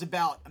it was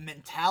about a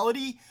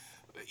mentality.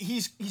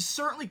 He's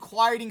certainly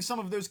quieting some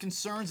of those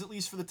concerns, at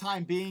least for the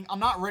time being. I'm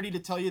not ready to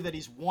tell you that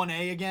he's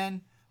 1A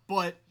again,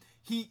 but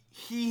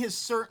he has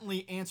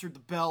certainly answered the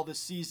bell this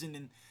season.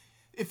 And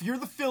if you're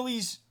the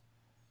Phillies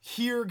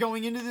here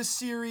going into this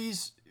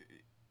series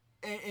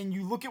and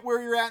you look at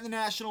where you're at in the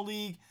National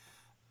League,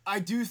 I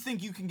do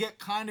think you can get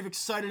kind of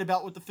excited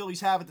about what the Phillies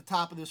have at the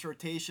top of this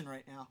rotation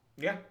right now.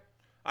 Yeah.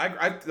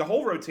 The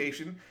whole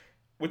rotation,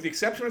 with the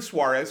exception of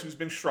Suarez, who's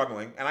been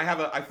struggling, and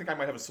I think I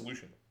might have a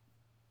solution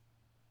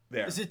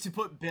there. Is it to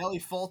put Bailey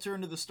Falter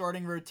into the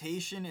starting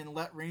rotation and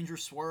let Ranger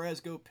Suarez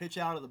go pitch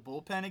out of the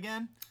bullpen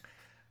again?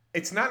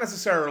 It's not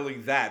necessarily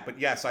that, but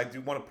yes, I do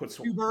want to put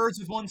two birds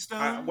with one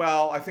stone.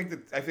 I think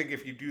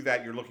if you do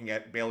that, you're looking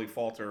at Bailey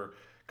Falter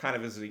kind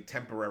of as a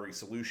temporary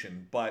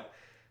solution. But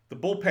the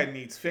bullpen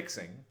needs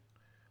fixing.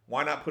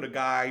 Why not put a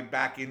guy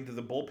back into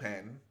the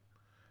bullpen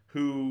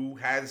who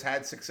has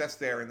had success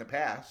there in the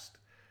past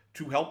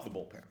to help the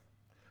bullpen?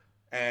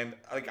 And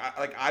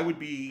I would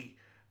be.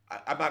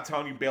 I'm not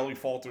telling you Bailey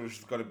Falter is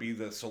going to be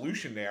the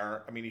solution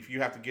there. I mean, if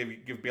you have to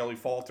give Bailey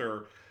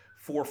Falter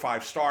 4 or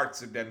 5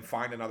 starts and then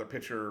find another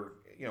pitcher,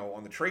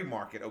 on the trade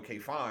market, okay,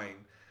 fine.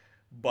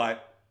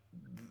 But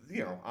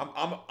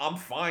I'm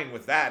fine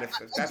with that if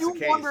that's the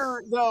case.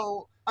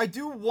 I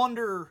do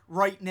wonder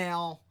right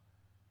now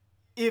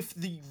if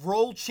the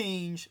role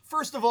change.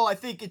 First of all, I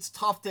think it's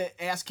tough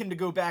to ask him to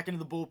go back into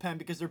the bullpen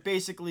because they're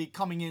basically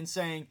coming in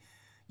saying,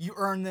 "You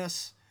earn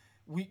this.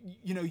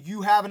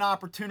 You have an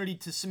opportunity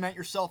to cement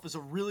yourself as a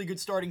really good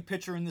starting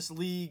pitcher in this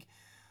league."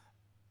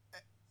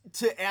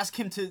 To ask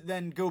him to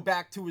then go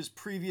back to his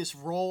previous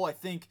role, I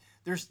think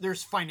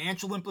there's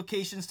financial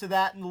implications to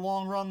that in the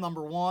long run,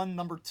 number one.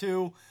 Number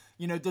two,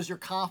 does your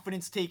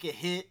confidence take a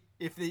hit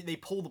if they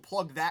pull the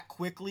plug that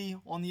quickly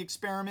on the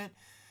experiment?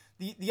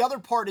 The other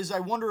part is I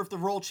wonder if the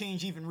role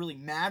change even really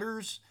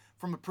matters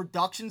from a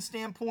production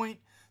standpoint.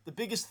 The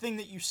biggest thing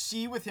that you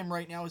see with him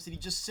right now is that he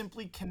just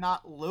simply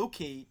cannot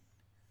locate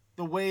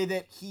the way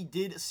that he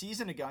did a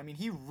season ago. I mean,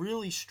 he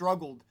really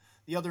struggled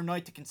the other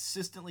night to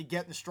consistently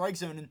get in the strike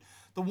zone. And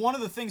one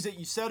of the things that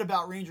you said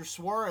about Ranger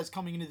Suarez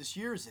coming into this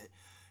year is that,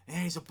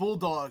 man, he's a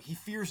bulldog. He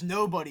fears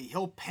nobody.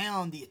 He'll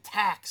pound. He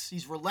attacks.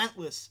 He's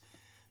relentless.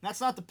 And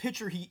that's not the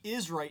pitcher he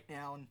is right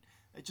now. And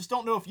I just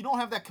don't know if you don't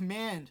have that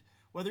command,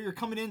 whether you're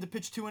coming in to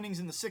pitch 2 innings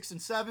in the 6th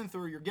and 7th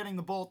or you're getting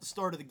the ball at the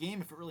start of the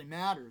game, if it really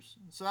matters.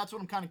 So that's what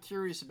I'm kind of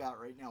curious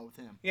about right now with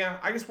him. Yeah,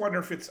 I just wonder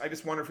if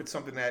it's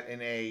something that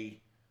in a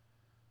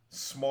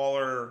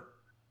smaller,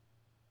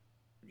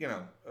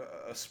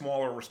 a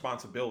smaller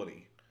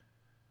responsibility,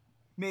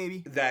 maybe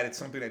that it's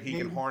something that he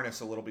can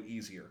harness a little bit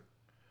easier.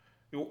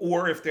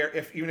 Or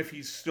even if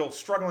he's still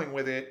struggling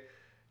with it,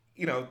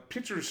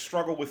 pitchers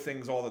struggle with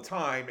things all the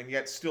time and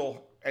yet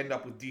still end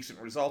up with decent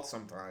results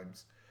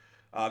sometimes.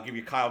 I'll give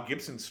you Kyle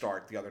Gibson's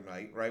start the other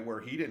night, right,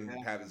 where he didn't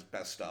have his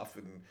best stuff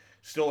and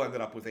still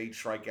ended up with 8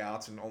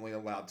 strikeouts and only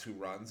allowed 2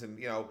 runs.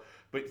 And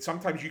but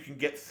sometimes you can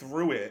get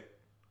through it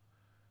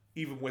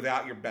even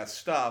without your best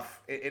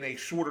stuff in a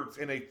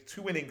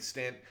 2-inning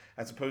stint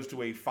as opposed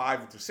to a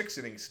 5 to 6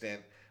 inning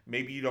stint.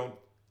 Maybe you don't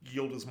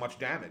yield as much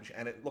damage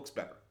and it looks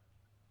better.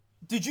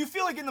 Did you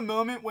feel like in the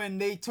moment when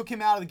they took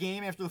him out of the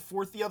game after the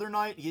 4th the other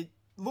night, it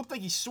looked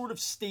like he sort of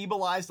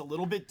stabilized a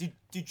little bit?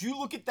 Did you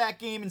look at that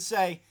game and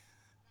say,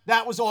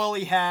 that was all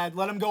he had,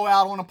 let him go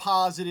out on a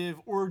positive?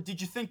 Or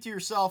did you think to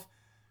yourself,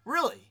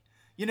 really?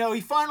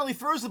 he finally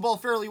throws the ball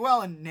fairly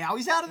well, and now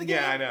he's out of the game.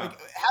 Yeah, I know. Like,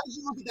 how did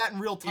you look at that in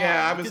real time?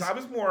 Yeah, Because I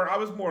was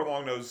more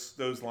along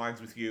those lines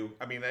with you.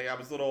 I mean, I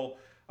was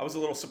a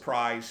little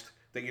surprised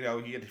that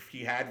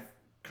he had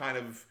kind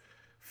of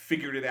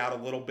figured it out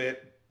a little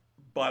bit,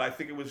 but I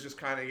think it was just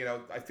kind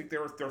of I think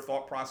their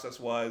thought process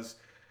was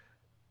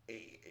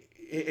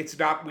it's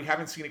not, we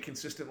haven't seen it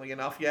consistently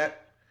enough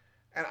yet,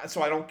 and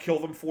so I don't kill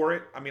them for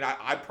it. I mean,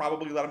 I'd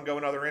probably let him go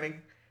another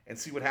inning and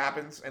see what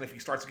happens, and if he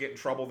starts to get in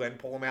trouble, then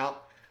pull him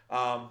out.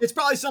 it's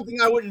probably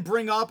something I wouldn't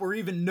bring up or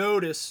even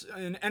notice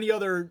in any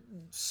other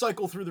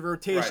cycle through the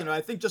rotation. Right.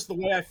 I think just the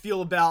way I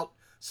feel about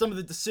some of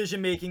the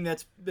decision making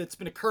that's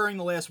been occurring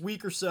the last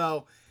week or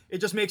so, it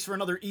just makes for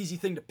another easy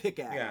thing to pick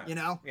at.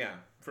 Yeah, yeah,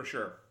 for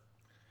sure.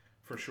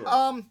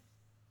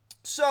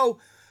 So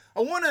I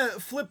want to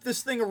flip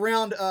this thing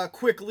around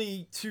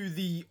quickly to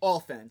the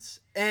offense.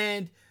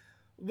 And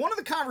one of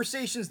the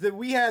conversations that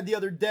we had the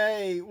other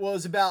day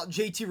was about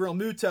JT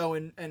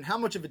Realmuto and how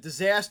much of a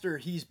disaster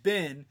he's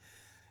been.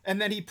 And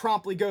then he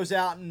promptly goes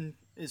out and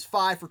is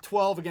 5 for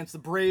 12 against the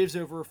Braves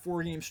over a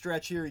 4-game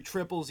stretch here. He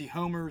triples, he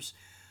homers.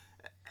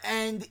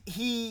 And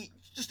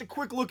just a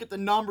quick look at the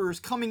numbers.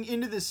 Coming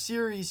into this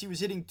series, he was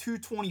hitting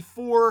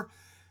 .224.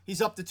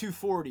 He's up to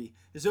 .240.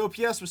 His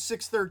OPS was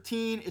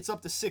 .613. It's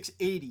up to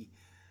 .680.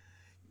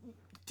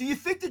 Do you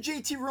think that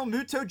JT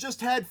Realmuto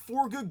just had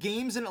 4 good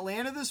games in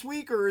Atlanta this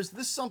week, or is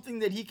this something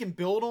that he can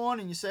build on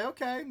and you say,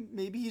 okay,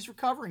 maybe he's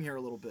recovering here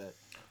a little bit?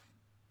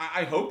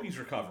 I hope he's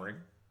recovering,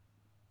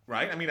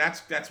 right? I mean,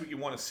 that's what you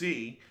want to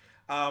see.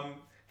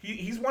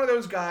 He's one of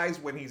those guys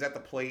when he's at the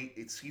plate.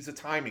 He's a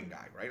timing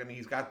guy, right? I mean,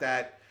 he's got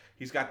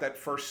that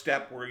first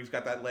step where he's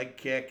got that leg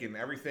kick, and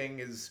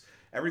everything's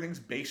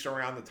based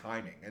around the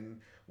timing. And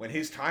when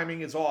his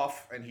timing is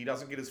off and he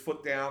doesn't get his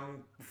foot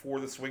down before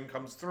the swing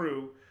comes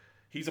through,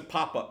 he's a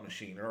pop-up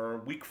machine or a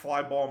weak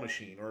fly ball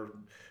machine or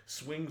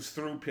swings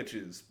through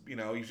pitches.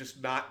 He's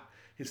just not,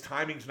 his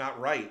timing's not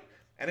right.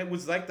 And it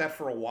was like that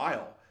for a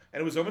while. And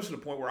it was almost to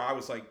the point where I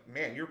was like,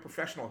 man, you're a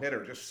professional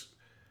hitter. Just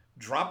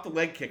drop the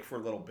leg kick for a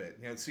little bit.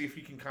 See if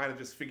you can kind of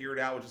just figure it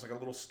out with just like a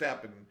little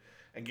step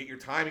and get your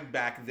timing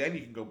back. Then you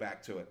can go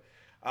back to it.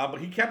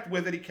 But he kept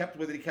with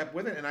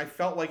it. And I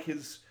felt like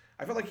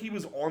he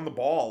was on the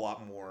ball a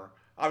lot more.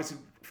 Obviously,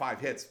 5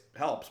 hits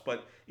helps.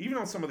 But even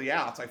on some of the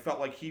outs, I felt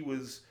like he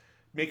was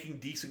making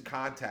decent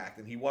contact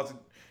and he wasn't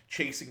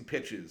chasing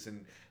pitches.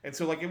 And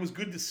so, like, it was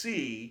good to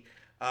see.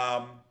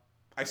 I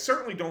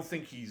certainly don't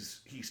think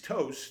he's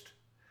toast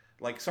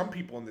like some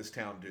people in this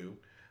town do.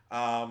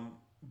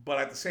 But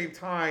at the same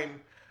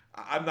time,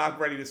 I'm not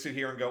ready to sit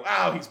here and go,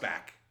 oh, he's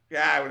back.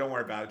 Yeah, don't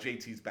worry about it.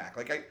 JT's back.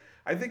 Like,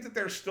 I think that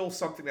there's still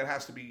something that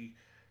has to be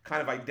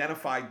kind of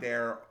identified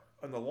there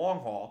in the long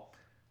haul.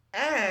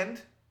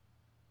 And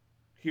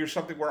here's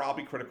something where I'll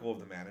be critical of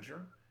the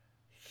manager.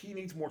 He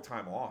needs more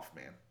time off,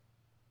 man.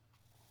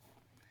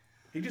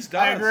 He just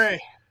does. I agree.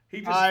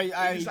 And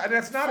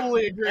that's not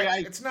fully agree.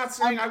 It's not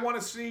saying I want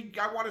to see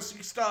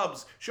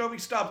Stubbs. Show me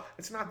Stubbs.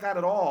 It's not that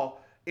at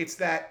all. It's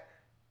that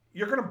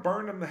you're going to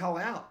burn him the hell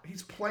out.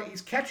 He's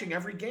catching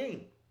every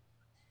game.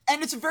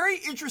 And it's a very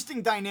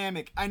interesting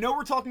dynamic. I know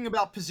we're talking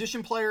about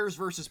position players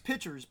versus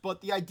pitchers,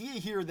 but the idea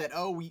here that,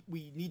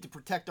 we need to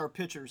protect our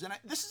pitchers, and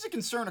this is a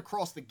concern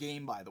across the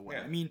game, by the way.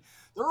 Yeah. I mean,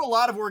 there are a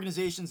lot of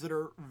organizations that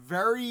are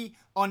very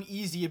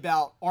uneasy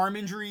about arm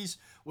injuries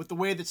with the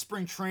way that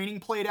spring training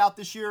played out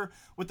this year,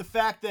 with the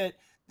fact that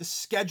the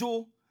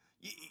schedule,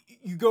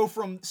 you go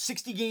from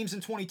 60 games in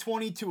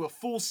 2020 to a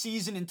full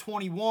season in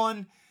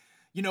 21.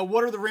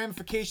 What are the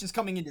ramifications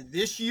coming into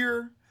this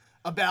year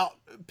about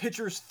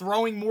pitchers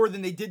throwing more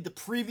than they did the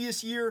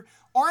previous year?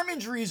 Arm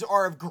injuries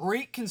are of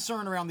great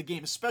concern around the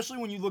game, especially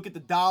when you look at the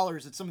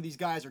dollars that some of these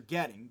guys are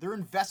getting. They're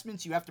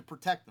investments, you have to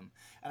protect them.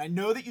 And I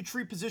know that you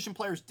treat position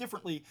players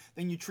differently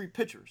than you treat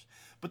pitchers,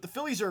 but the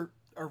Phillies are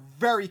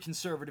very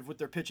conservative with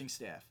their pitching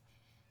staff.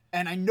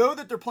 And I know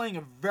that they're playing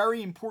a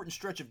very important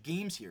stretch of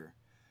games here,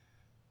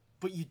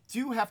 but you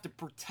do have to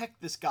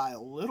protect this guy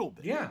a little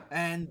bit. Yeah.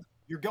 And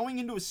you're going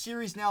into a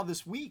series now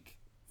this week,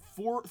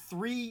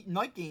 3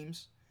 night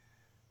games.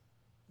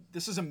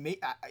 This is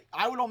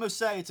I would almost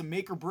say it's a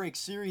make or break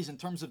series in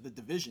terms of the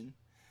division.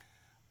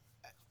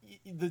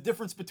 The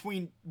difference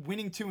between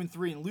winning 2 and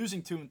 3 and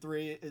losing 2 and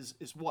 3 is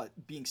what?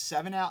 Being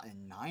 7 out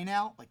and 9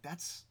 out? Like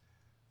that's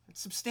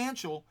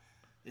substantial.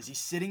 Is he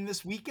sitting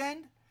this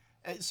weekend?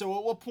 So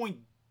at what point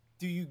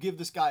do you give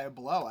this guy a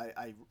blow?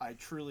 I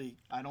truly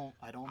don't know.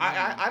 I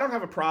don't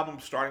have a problem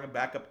starting a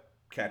backup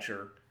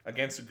catcher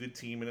against a good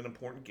team in an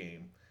important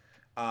game.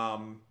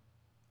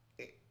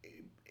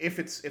 If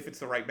it's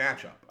the right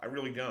matchup. I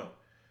really don't.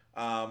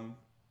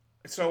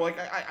 So like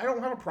I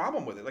don't have a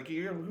problem with it. Like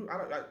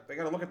I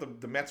got to look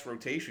at the Mets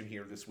rotation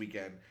here this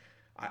weekend.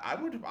 I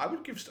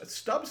would give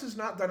Stubbs has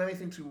not done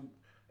anything to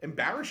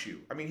embarrass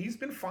you. I mean, he's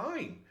been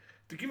fine.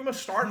 To give him a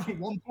start,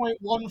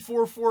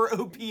 1.144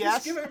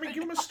 OPS.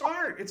 Give him a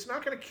start. It's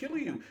not going to kill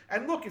you.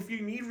 And look, if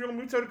you need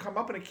Realmuto to come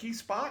up in a key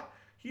spot,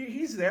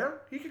 he's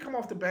there. He can come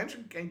off the bench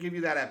and give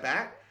you that at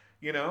bat.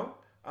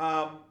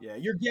 Yeah,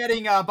 you're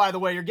getting, by the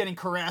way, you're getting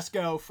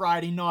Carrasco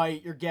Friday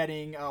night. You're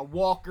getting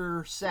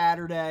Walker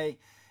Saturday.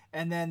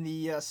 And then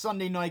the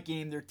Sunday night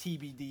game, they're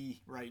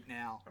TBD right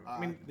now. I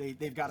mean,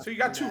 They've got to so you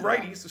figure got two that out.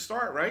 righties to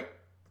start, right?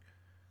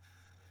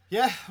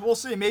 Yeah, we'll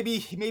see.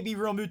 Maybe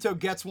Real Muto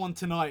gets one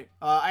tonight.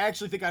 I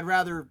actually think I'd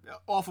rather,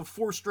 off of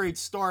 4 straight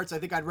starts, I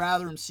think I'd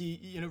rather see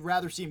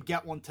him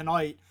get one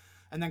tonight,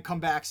 and then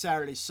come back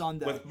Saturday,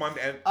 Sunday. With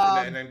Monday,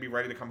 and then be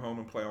ready to come home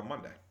and play on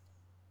Monday.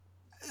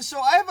 So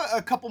I have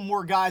a couple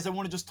more guys I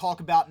want to just talk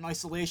about in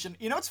isolation.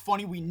 It's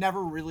funny, we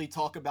never really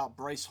talk about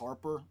Bryce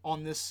Harper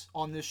on this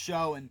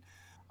show, and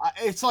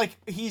it's like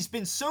he's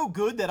been so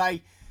good that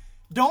I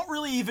don't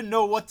really even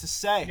know what to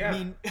say. Yeah. I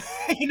mean,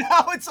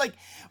 it's like,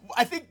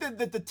 I think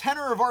that the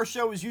tenor of our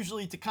show is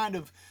usually to kind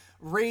of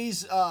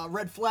raise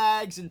red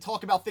flags and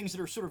talk about things that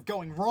are sort of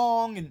going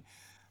wrong. And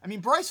I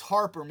mean, Bryce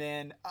Harper,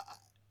 man,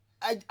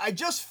 I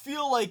just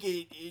feel like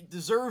it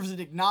deserves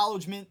an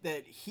acknowledgement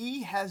that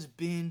he has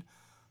been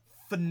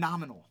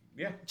phenomenal.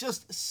 Yeah.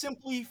 Just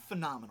simply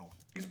phenomenal.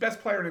 He's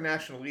best player in the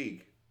National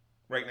League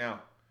right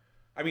now.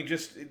 I mean,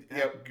 just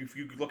if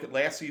you look at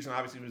last season,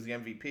 obviously he was the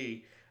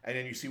MVP, and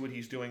then you see what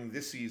he's doing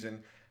this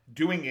season,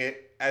 doing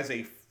it as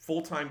a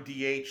full-time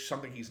DH,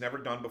 something he's never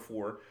done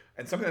before,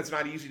 and something that's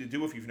not easy to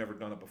do if you've never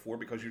done it before,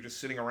 because you're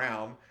just sitting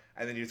around,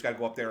 and then you just got to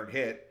go up there and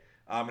hit.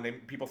 And then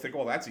people think,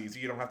 "Oh, that's easy.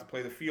 You don't have to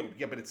play the field."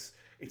 Yeah, but it's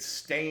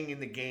staying in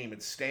the game.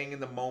 It's staying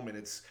in the moment.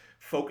 It's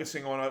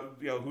focusing on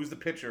who's the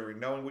pitcher and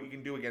knowing what you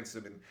can do against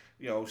them,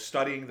 and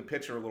studying the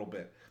pitcher a little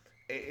bit.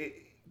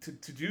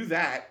 To do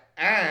that,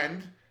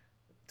 and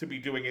to be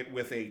doing it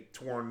with a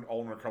torn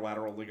ulnar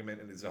collateral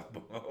ligament in his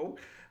elbow,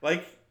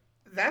 like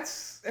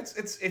it's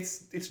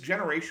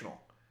generational,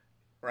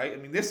 right? I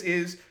mean,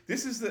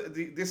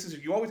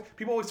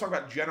 people always talk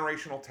about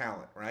generational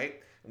talent,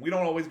 right? And we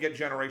don't always get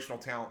generational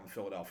talent in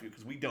Philadelphia,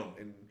 because we don't.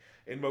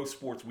 In most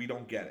sports, we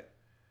don't get it.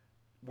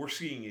 We're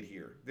seeing it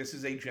here. This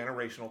is a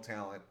generational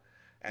talent,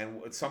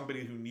 and it's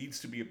somebody who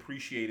needs to be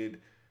appreciated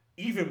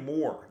even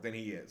more than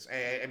he is.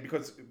 And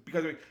because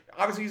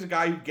obviously he's a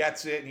guy who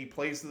gets it, and he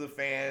plays to the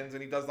fans,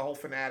 and he does the whole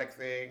fanatic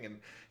thing, and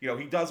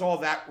he does all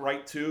that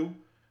right too.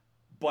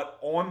 But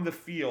on the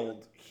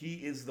field, he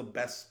is the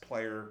best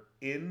player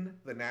in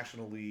the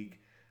National League,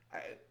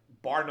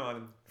 bar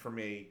none for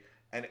me.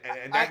 And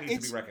that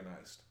needs to be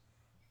recognized.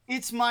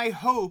 It's my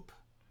hope,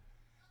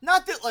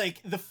 not that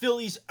like the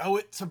Phillies owe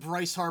it to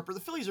Bryce Harper. The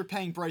Phillies are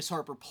paying Bryce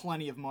Harper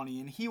plenty of money,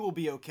 and he will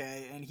be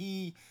okay, and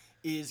he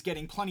is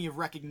getting plenty of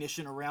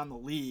recognition around the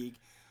league.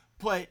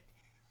 But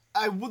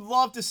I would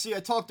love to see, I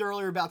talked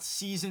earlier about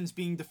seasons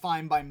being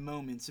defined by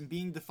moments and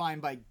being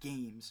defined by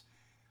games.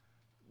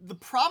 The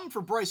problem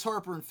for Bryce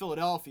Harper in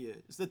Philadelphia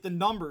is that the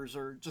numbers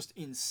are just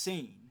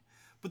insane.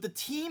 But the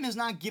team has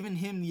not given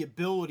him the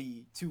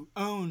ability to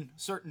own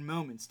certain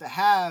moments, to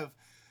have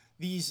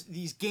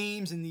these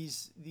games and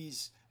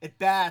these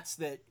at-bats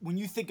that when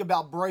you think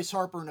about Bryce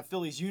Harper in a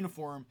Phillies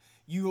uniform,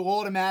 you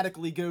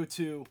automatically go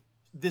to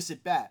this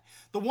at-bat.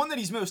 The one that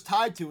he's most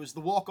tied to is the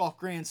walk-off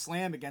grand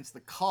slam against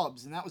the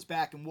Cubs, and that was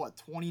back in,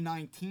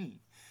 2019.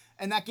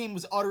 And that game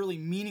was utterly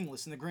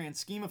meaningless in the grand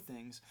scheme of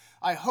things.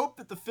 I hope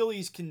that the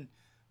Phillies can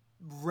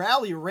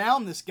rally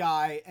around this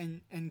guy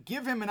and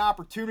give him an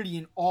opportunity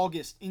in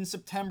August, in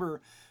September,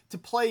 to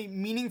play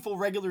meaningful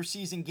regular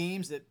season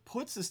games that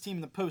puts this team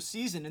in the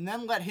postseason, and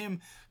then let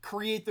him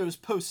create those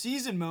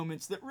postseason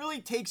moments that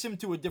really takes him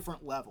to a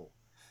different level.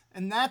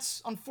 And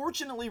that's,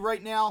 unfortunately,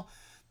 right now,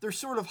 they're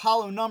sort of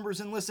hollow numbers.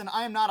 And listen,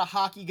 I am not a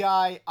hockey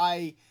guy.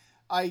 I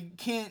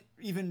can't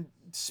even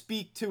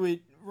speak to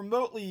it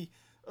remotely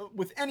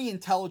with any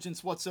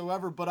intelligence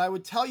whatsoever, but I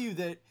would tell you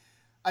that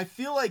I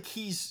feel like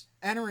he's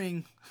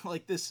entering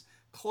like this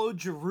Claude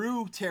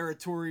Giroux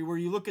territory where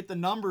you look at the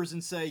numbers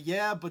and say,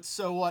 yeah, but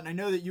so what? And I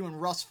know that you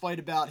and Russ fight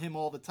about him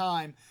all the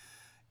time,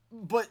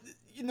 but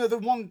the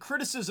one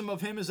criticism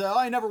of him is that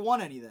I never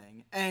won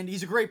anything, and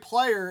he's a great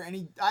player,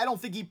 and I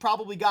don't think he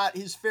probably got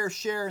his fair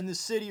share in this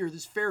city or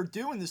his fair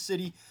due in this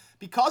city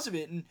because of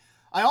it. And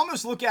I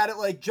almost look at it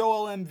like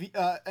Joel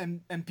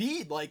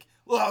Embiid, like,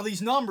 well,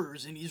 these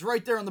numbers, and he's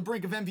right there on the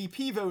brink of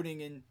MVP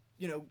voting, and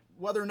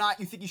whether or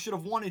not you think he should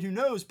have won it, who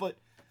knows, but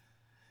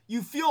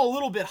you feel a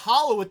little bit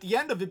hollow at the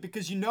end of it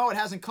because it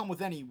hasn't come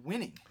with any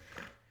winning.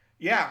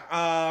 Yeah,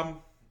 I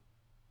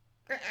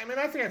mean,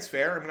 I think that's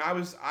fair. I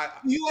mean,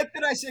 You like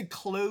that I said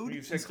Claude?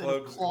 You said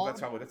Claude.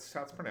 That's how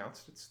it's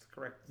pronounced. It's the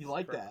correct. You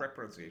like correct, that? Correct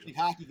pronunciation. Big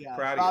hockey guy.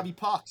 Proud of Bobby you.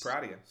 Pucks.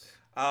 Proud of you.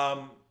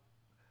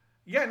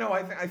 Yeah, no,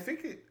 I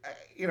think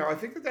I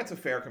think that's a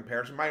fair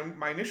comparison.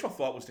 My initial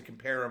thought was to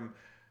compare him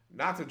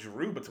not to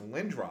Giroux but to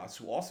Lindros,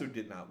 who also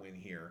did not win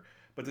here.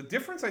 But the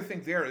difference I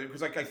think there,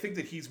 because I think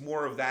that he's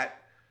more of that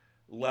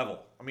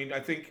level. I mean, I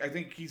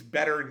think he's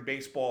better in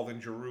baseball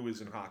than Giroux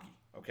is in hockey.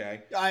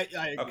 Okay. I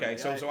agree. Okay.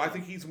 So I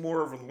think he's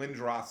more of a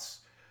Lindros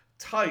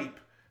type,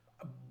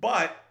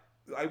 but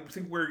I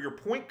think where your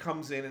point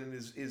comes in and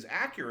is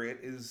accurate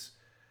is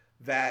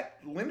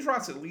that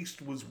Lindros at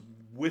least was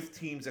with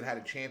teams that had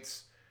a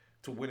chance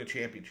to win a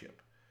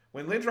championship.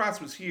 When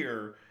Lindros was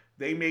here,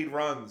 they made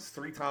runs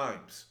 3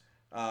 times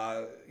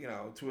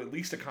to at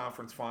least a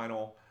conference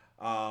final,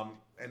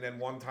 and then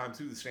one time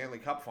to the Stanley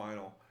Cup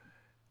final,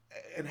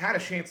 and had a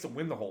chance to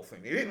win the whole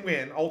thing. They didn't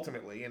win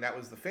ultimately, and that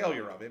was the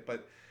failure of it.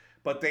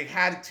 But they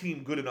had a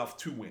team good enough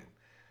to win.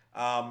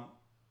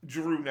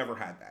 Giroux never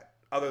had that,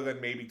 other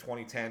than maybe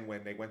 2010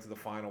 when they went to the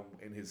final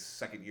in his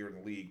second year in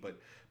the league.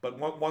 But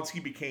once he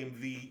became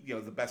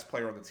the best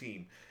player on the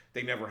team,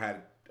 they never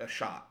had a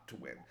shot to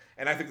win.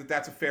 And I think that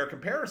that's a fair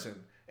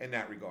comparison in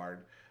that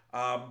regard.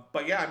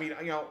 But yeah, I mean,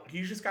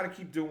 he's just got to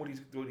keep doing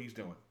what he's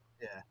doing.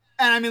 Yeah.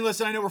 And I mean,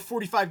 listen, I know we're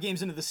 45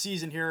 games into the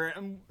season here,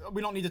 and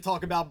we don't need to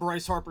talk about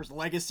Bryce Harper's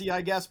legacy,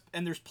 I guess,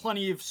 and there's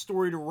plenty of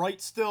story to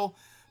write still,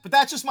 but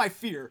that's just my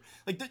fear.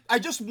 Like, I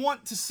just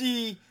want to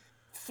see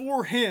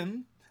for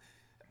him,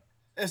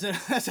 as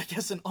I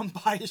guess an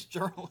unbiased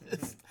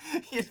journalist,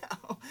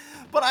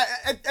 but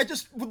I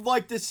just would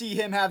like to see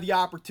him have the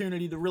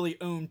opportunity to really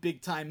own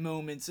big time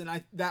moments,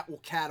 and that will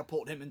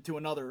catapult him into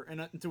another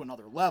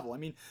level. I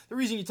mean, the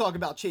reason you talk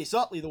about Chase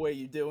Utley the way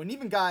you do, and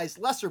even guys,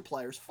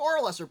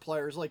 far lesser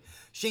players like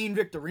Shane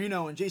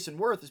Victorino and Jason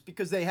Worth, is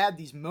because they had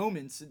these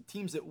moments in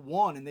teams that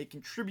won and they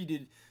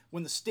contributed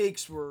when the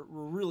stakes were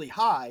really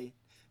high.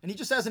 And he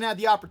just hasn't had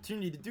the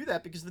opportunity to do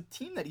that because the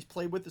team that he's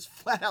played with has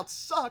flat out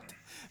sucked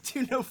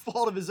to no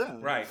fault of his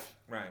own. Right.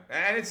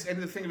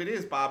 And the thing of it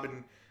is, Bob,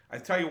 and I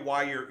tell you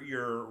why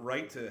you're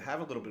right to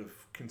have a little bit of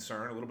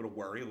concern, a little bit of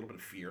worry, a little bit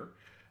of fear,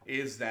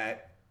 is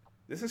that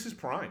this is his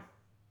prime.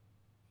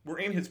 We're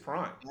in his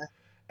prime. Yeah.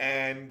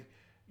 And,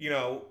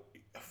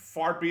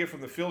 far be it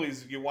from the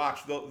Phillies, you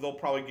watch, they'll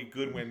probably get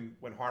good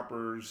when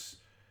Harper's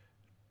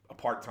a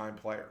part-time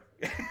player.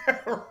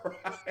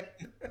 Right.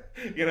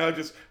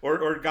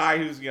 Or a guy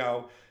who's,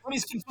 when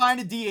he's confined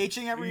to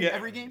DHing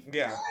every game.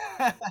 Yeah.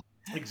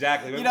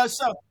 Exactly.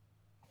 So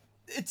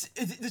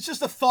it's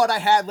just a thought I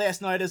had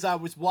last night as I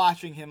was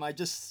watching him. I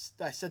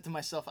said to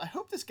myself, I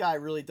hope this guy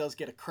really does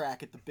get a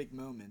crack at the big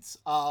moments.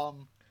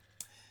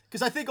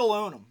 Because I think he'll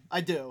own them.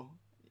 I do.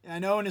 I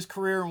know in his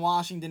career in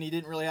Washington, he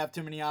didn't really have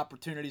too many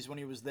opportunities when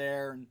he was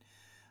there, and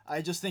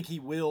I just think he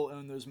will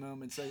own those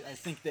moments. I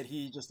think that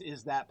he just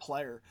is that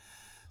player.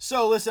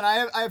 So listen,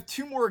 I have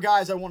two more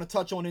guys I want to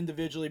touch on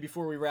individually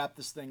before we wrap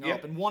this thing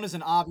up. And one is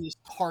an obvious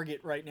target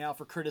right now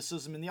for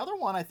criticism. And the other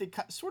one, I think,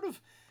 sort of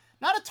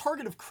not a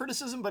target of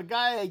criticism, but a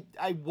guy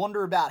I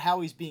wonder about how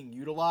he's being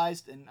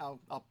utilized. And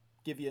I'll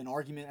give you an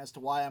argument as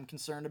to why I'm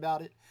concerned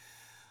about it.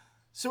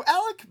 So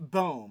Alec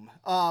Boehm,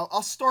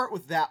 I'll start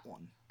with that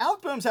one.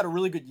 Alec Boehm's had a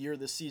really good year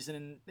this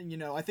season.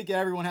 And I think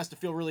everyone has to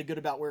feel really good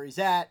about where he's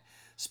at,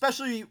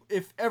 especially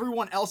if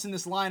everyone else in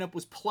this lineup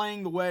was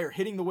playing the way or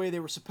hitting the way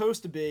they were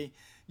supposed to be.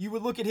 You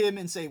would look at him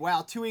and say,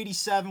 wow,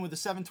 287 with a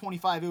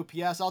 725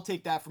 OPS. I'll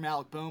take that from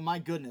Alec Boehm. My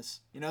goodness.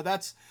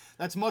 That's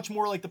much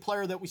more like the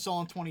player that we saw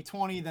in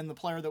 2020 than the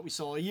player that we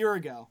saw a year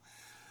ago.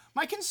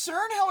 My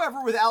concern,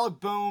 however, with Alec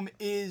Boehm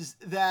is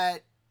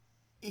that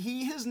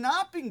he has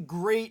not been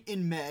great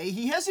in May.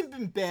 He hasn't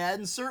been bad,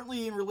 and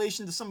certainly in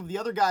relation to some of the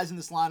other guys in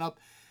this lineup,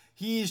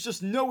 he's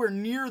just nowhere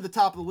near the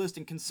top of the list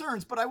in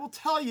concerns. But I will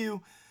tell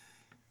you,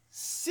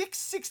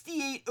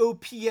 668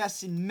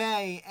 OPS in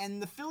May,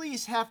 and the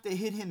Phillies have to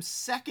hit him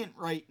second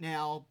right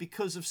now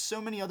because of so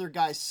many other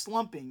guys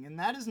slumping, and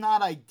that is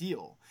not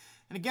ideal.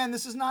 And again,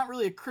 this is not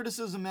really a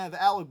criticism of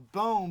Alec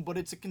Boehm, but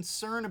it's a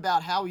concern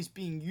about how he's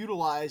being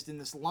utilized in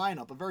this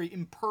lineup, a very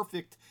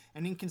imperfect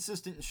and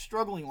inconsistent and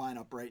struggling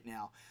lineup right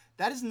now.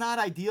 That is not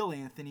ideal,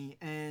 Anthony,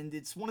 and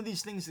it's one of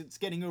these things that's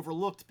getting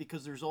overlooked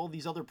because there's all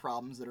these other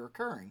problems that are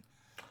occurring.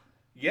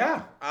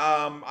 Yeah,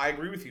 I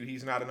agree with you.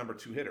 He's not a number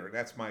two hitter.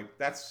 That's my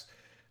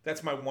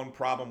one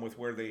problem with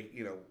where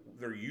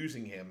they're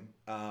using him.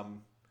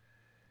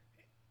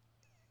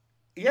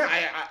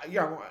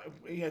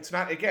 It's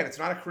not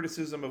a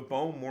criticism of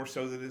Boehm more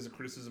so than it is a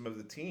criticism of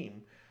the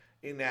team,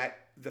 in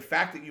that the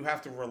fact that you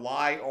have to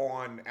rely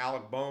on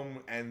Alec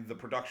Boehm and the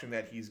production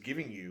that he's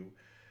giving you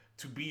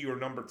to be your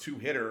number two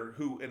hitter,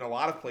 who in a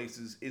lot of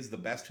places is the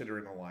best hitter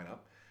in the lineup.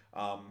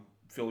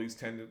 Phillies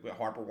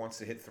Harper wants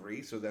to hit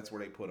three, so that's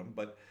where they put him.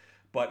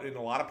 But in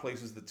a lot of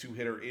places, the two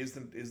hitter is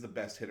the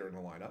best hitter in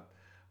the lineup.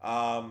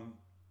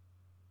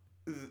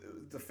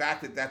 The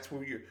fact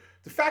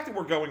that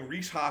we're going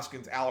Rhys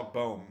Hoskins, Alec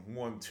Boehm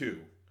 1-2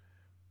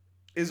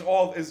 is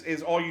all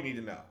you need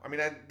to know. I mean,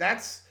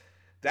 that's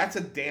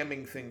a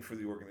damning thing for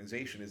the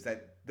organization, is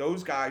that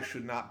those guys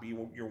should not be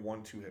your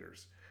 1-2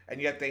 hitters, and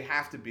yet they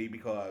have to be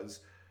because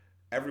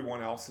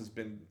everyone else has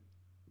been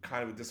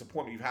kind of a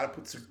disappointment. You've had to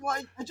put some...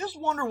 Well, I just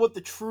wonder what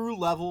the true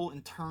level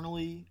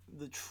internally,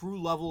 the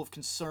true level of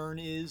concern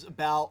is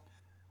about.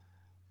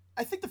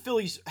 I think the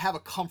Phillies have a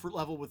comfort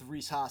level with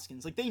Rhys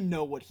Hoskins. Like, they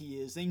know what he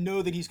is. They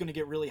know that he's going to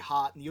get really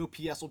hot, and the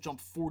OPS will jump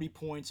 40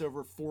 points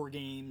over 4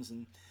 games,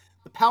 and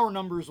the power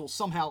numbers will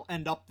somehow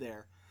end up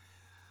there.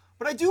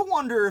 But I do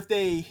wonder if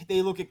they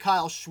look at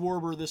Kyle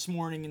Schwarber this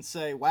morning and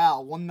say, wow,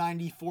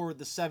 194 with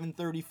the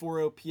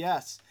 734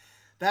 OPS.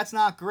 That's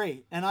not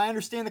great. And I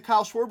understand that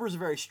Kyle Schwarber is a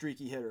very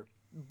streaky hitter.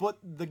 But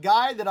the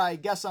guy that I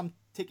guess I'm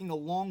taking a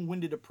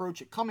long-winded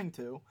approach at coming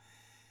to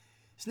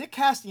It's Nick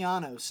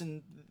Castellanos,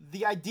 and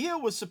the idea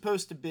was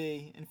supposed to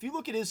be, and if you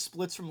look at his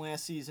splits from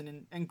last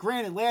season, and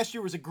granted, last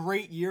year was a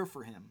great year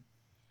for him,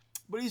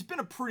 but he's been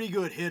a pretty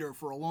good hitter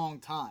for a long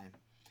time.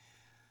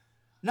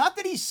 Not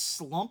that he's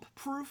slump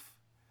proof,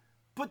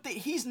 but that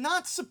he's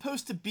not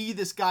supposed to be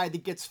this guy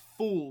that gets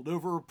fooled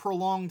over a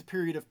prolonged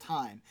period of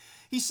time.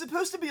 He's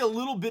supposed to be a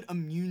little bit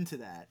immune to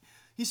that.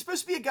 He's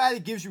supposed to be a guy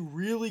that gives you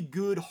really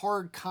good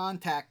hard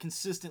contact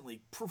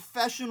consistently,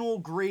 professional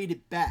grade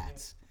at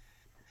bats.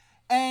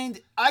 And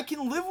I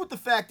can live with the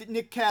fact that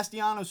Nick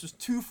Castellanos was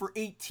 2 for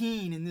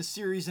 18 in this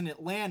series in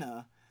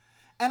Atlanta.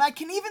 And I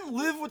can even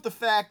live with the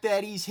fact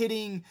that he's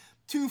hitting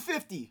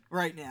 250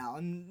 right now,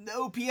 and the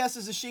OPS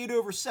is a shade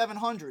over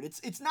 700.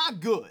 It's not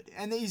good,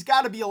 and he's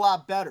got to be a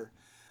lot better.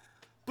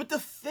 But the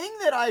thing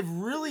that I've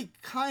really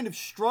kind of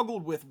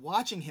struggled with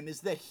watching him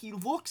is that he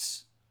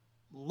looks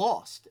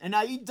lost. And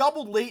now he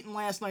doubled late in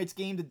last night's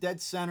game to dead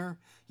center.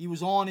 He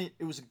was on it.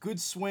 It was a good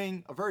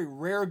swing, a very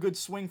rare good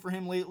swing for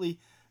him lately.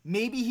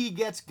 Maybe he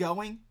gets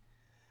going,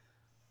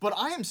 but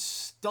I am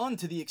stunned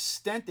to the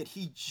extent that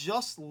he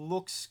just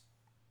looks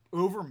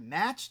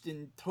overmatched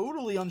and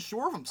totally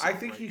unsure of himself. I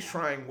think he's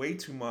trying way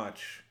too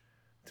much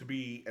to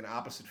be an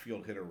opposite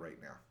field hitter right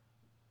now.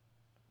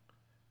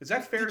 Is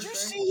that fair to say? Did you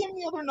see him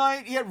the other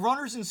night? He had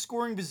runners in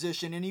scoring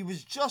position, and he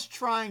was just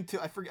trying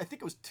to, I think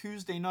it was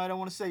Tuesday night, I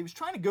want to say. He was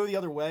trying to go the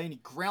other way, and he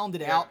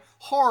grounded out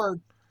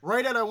hard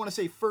right at, I want to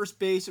say, first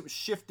base. It was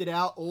shifted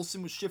out.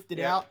 Olsen was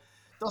shifted out.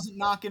 Doesn't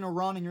knock in a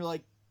run, and you're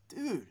like,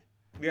 dude.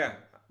 Yeah.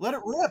 Let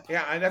it rip.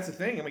 Yeah, and that's the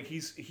thing. I mean,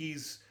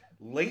 he's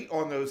late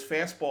on those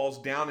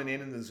fastballs down and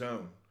in the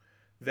zone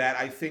that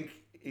I think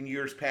in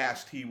years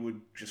past he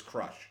would just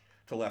crush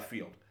to left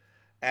field.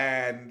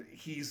 And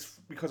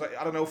because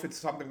I don't know if it's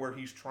something where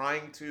he's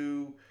trying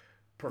to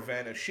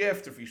prevent a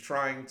shift, if he's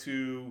trying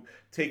to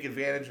take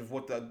advantage of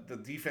what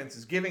the defense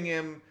is giving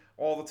him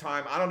all the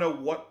time. I don't know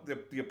what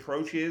the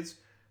approach is,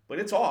 but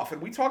it's off.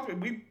 And we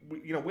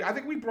I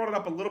think we brought it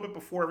up a little bit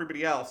before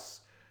everybody else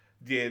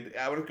did.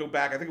 I would go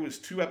back, I think it was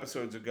 2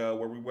 episodes ago,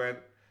 where we went,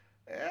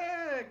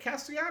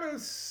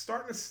 Castellanos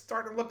starting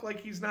to look like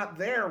he's not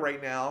there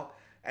right now.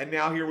 And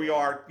now here we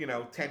are,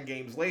 10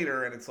 games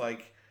later, and it's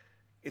like,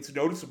 it's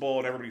noticeable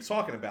and everybody's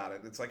talking about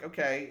it. It's like,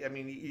 okay, I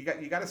mean, you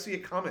got to see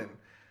it coming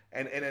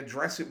and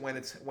address it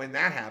when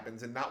that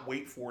happens, and not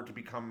wait for it to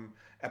become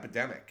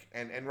epidemic.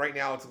 And right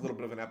now it's a little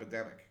bit of an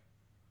epidemic.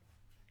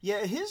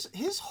 Yeah,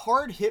 his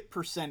hard hit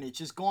percentage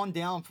has gone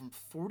down from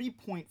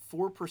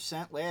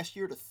 40.4% last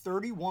year to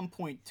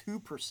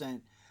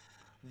 31.2%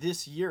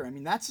 this year. I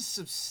mean, that's a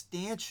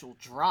substantial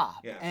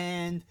drop. Yeah.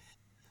 And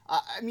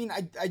I mean,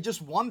 I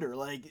just wonder,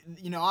 like,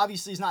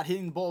 obviously he's not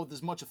hitting the ball with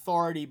as much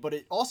authority, but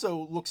it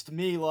also looks to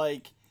me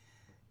like,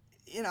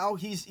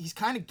 he's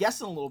kind of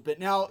guessing a little bit.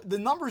 Now, the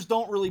numbers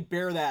don't really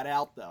bear that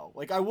out, though.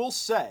 Like, I will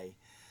say,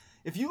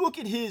 if you look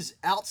at his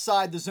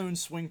outside the zone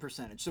swing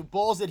percentage, so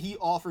balls that he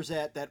offers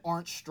at that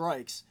aren't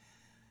strikes,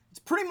 it's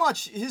pretty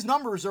much, his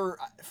numbers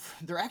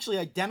they're actually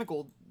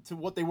identical to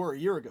what they were a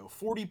year ago,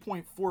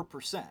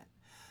 40.4%.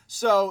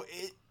 So,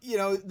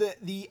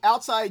 the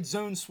outside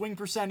zone swing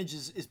percentage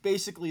is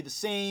basically the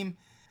same.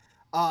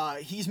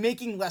 He's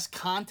making less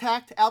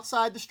contact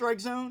outside the strike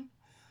zone,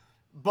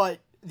 but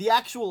the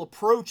actual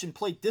approach and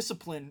plate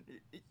discipline,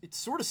 it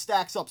sort of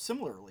stacks up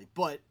similarly.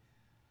 But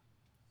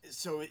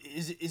so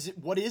is it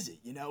what is it?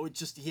 It's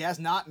just he has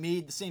not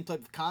made the same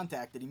type of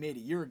contact that he made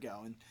a year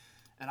ago, and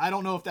I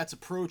don't know if that's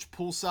approach,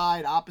 pull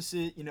side,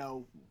 opposite,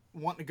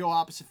 wanting to go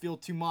opposite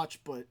field too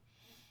much, but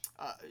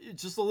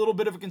it's just a little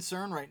bit of a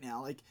concern right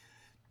now. Like,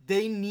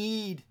 they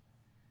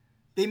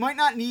might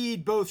not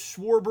need both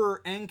Schwarber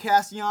and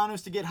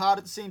Castellanos to get hot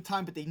at the same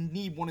time, but they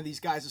need one of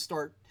these guys to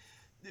start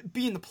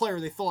being the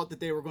player they thought that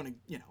they were going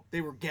to,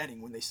 they were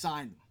getting when they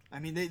signed them. I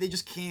mean, they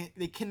just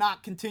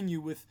cannot continue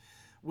with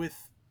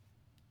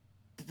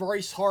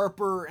Bryce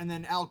Harper and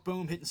then Alec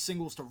Boehm hitting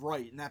singles to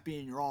right and that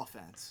being your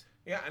offense.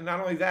 Yeah, and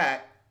not only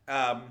that,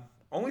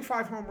 only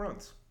 5 home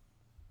runs.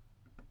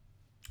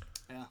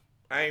 Yeah.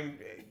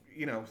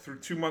 Through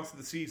 2 months of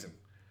the season.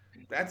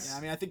 I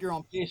mean, I think you're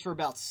on pace for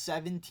about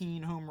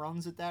 17 home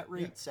runs at that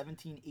rate,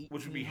 17, 18.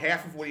 Which would be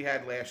half of what he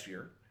had last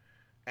year.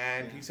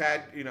 And he's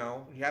had,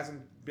 he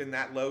hasn't been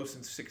that low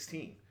since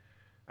 16.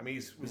 I mean,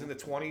 he was in the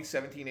 20s,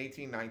 17,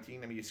 18,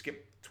 19. I mean, you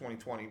skipped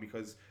 2020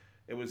 because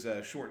it was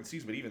a shortened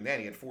season, but even then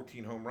he had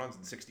 14 home runs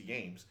in 60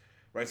 games,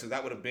 right? So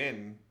that would have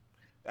been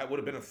a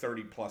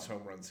 30-plus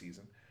home run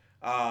season.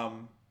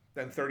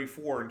 Then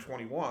 34 and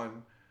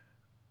 21,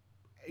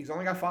 he's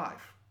only got 5.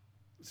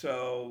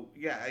 So,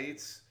 yeah,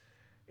 it's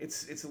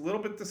a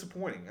little bit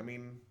disappointing. I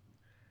mean,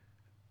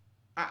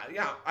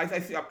 I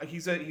think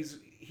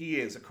he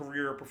is a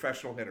career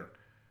professional hitter.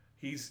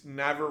 He's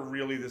never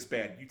really this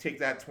bad. You take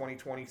that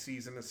 2020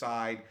 season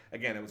aside,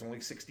 again, it was only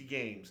 60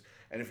 games,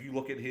 and if you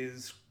look at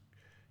his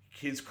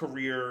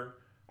career,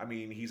 I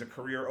mean, he's a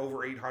career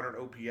over 800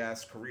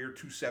 OPS, career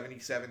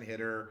 277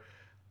 hitter.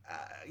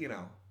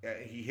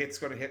 He's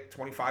going to hit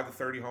 25 to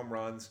 30 home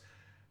runs.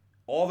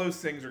 All those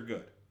things are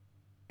good,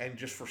 and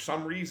just for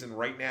some reason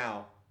right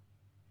now,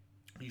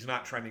 he's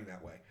not trending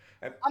that way.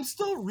 I'm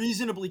still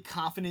reasonably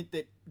confident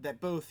that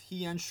both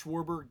he and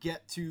Schwarber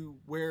get to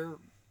where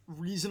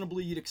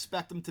reasonably you'd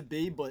expect them to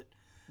be, but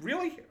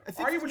Really? I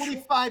think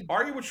 45.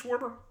 Are you with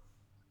Schwarber?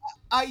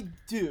 I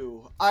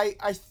do. I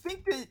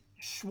think that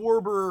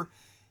Schwarber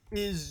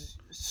is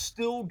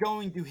still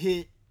going to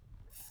hit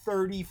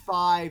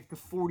 35 to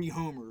 40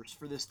 homers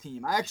for this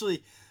team. I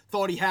actually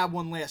thought he had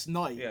one last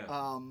night.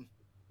 Yeah.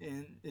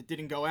 And it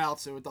didn't go out,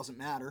 so it doesn't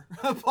matter.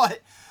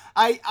 But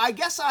I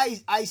guess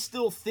I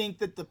still think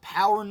that the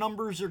power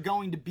numbers are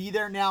going to be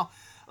there. Now,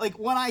 like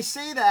when I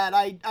say that,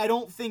 I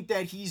don't think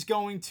that he's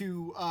going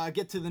to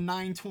get to the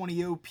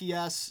 920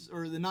 OPS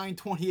or the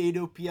 928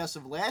 OPS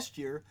of last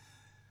year.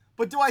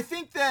 But do I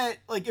think that,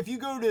 like, if you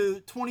go to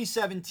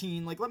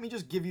 2017, like, let me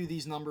just give you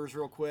these numbers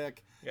real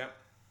quick. Yeah.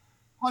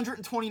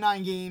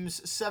 129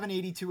 games,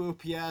 782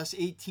 OPS,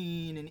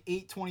 18 and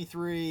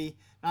 823,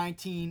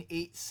 19,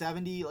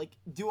 870. Like,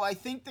 do I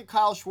think that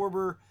Kyle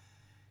Schwarber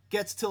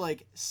gets to,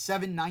 like,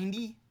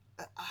 790?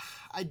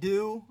 I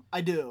do.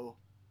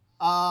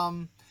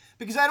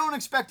 Because I don't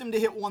expect him to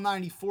hit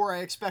 194. I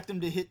expect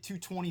him to hit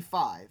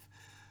 225.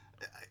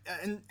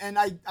 And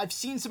I've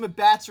seen some at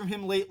bats from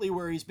him lately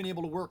where he's been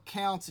able to work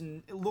counts,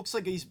 and it looks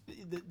like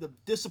the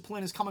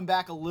discipline is coming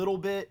back a little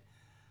bit.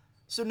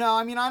 So no,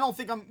 I mean, I don't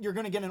think you're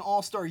going to get an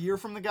all-star year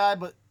from the guy,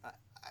 but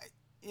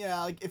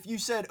yeah, like if you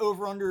said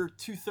over under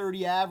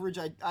 230 average,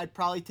 I'd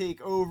probably take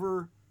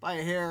over by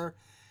a hair.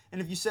 And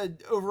if you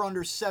said over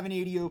under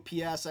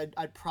 780 OPS,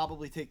 I'd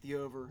probably take the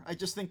over. I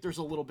just think there's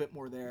a little bit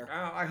more there.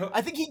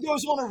 I think he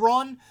goes on a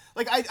run.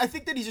 Like I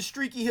think that he's a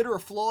streaky hitter, a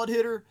flawed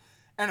hitter,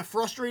 and a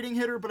frustrating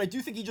hitter, but I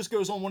do think he just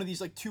goes on one of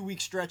these like 2-week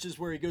stretches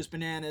where he goes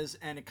bananas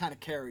and it kind of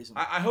carries him.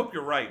 I hope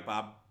you're right,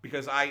 Bob,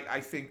 because I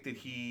think that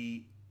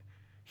he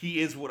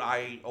is what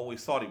I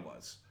always thought he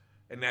was,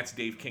 and that's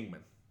Dave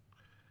Kingman.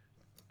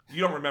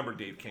 You don't remember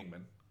Dave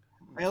Kingman?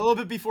 A little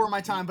bit before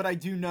my time, but I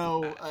do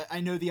know.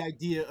 I know the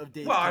idea of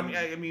Dave. Well,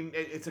 Kingman. I mean,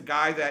 it's a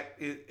guy that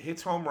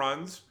hits home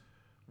runs,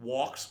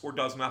 walks, or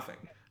does nothing.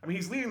 I mean,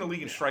 he's leading the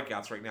league in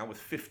strikeouts right now with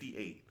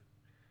 58.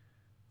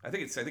 I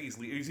think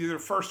he's either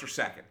first or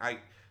second. I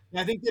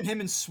think that him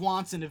and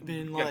Swanson have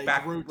been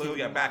back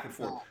and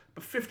forth.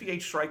 But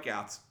 58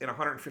 strikeouts in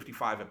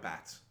 155 at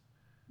bats.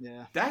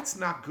 Yeah, that's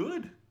not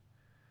good.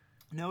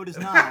 No, it is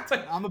not.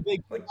 I'm a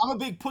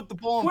big put the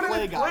ball in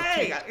play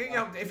guy. You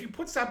know, if he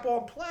puts that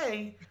ball in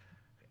play,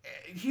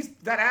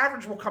 that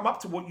average will come up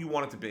to what you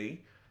want it to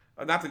be.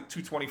 Not that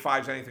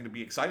 225 is anything to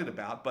be excited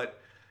about, but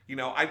you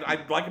know,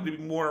 I'd like him to be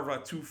more of a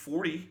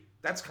 240.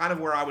 That's kind of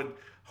where I would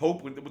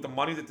hope with the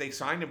money that they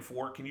signed him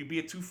for. Can you be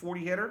a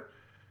 240 hitter?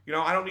 You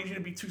know, I don't need you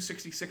to be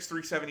 266,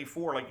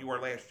 374 like you were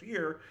last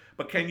year,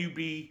 but can you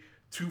be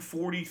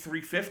 240,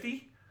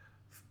 350?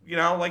 You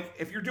know, like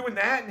if you're doing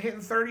that and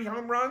hitting 30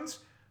 home runs,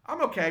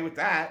 I'm okay with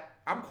that.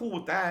 I'm cool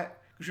with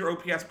that because your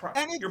OPS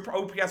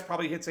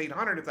probably hits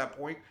 800 at that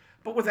point.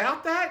 But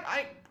without that,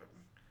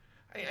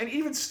 and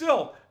even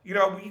still, you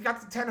know, he got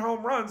the 10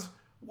 home runs.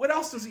 What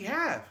else does he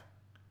have?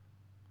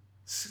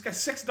 He's got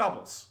 6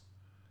 doubles.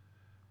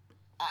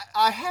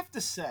 I have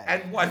to say.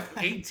 And what,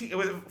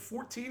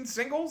 14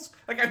 singles?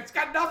 Like, it's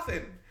got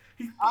nothing.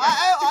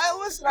 I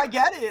listen, I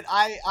get it.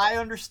 I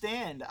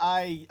understand.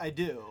 I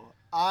do.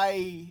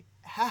 I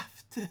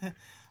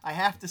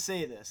have to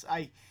say this.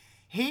 I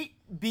hate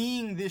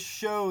being this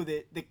show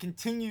that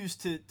continues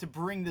to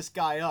bring this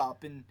guy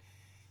up, and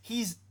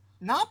he's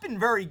not been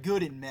very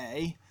good in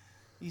May.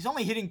 He's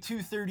only hitting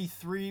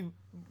 233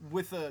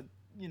 with a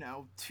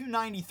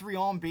 293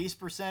 on base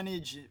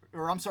percentage,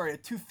 or I'm sorry, a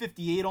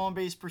 258 on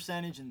base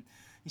percentage, and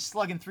he's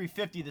slugging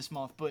 350 this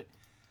month. But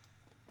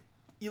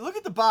you look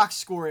at the box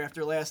score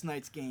after last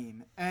night's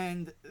game,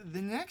 and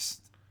the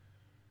next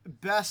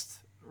best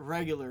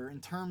regular in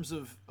terms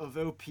of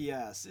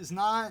OPS is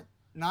not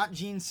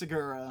Gene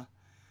Segura.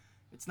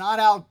 It's not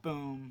Alec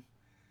Bohm.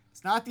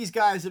 It's not these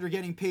guys that are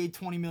getting paid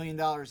 $20 million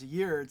a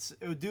year. It's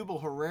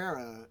Odubel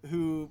Herrera,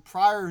 who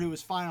prior to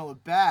his final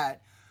at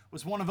bat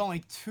was one of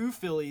only 2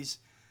 Phillies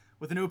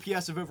with an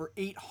OPS of over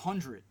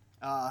 800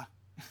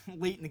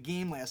 late in the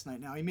game last night.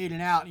 Now, he made an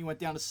out and he went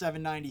down to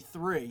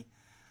 793.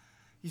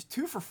 He's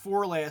 2 for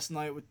 4 last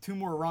night with 2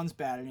 more runs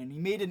batted in. He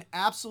made an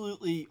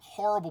absolutely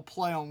horrible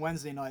play on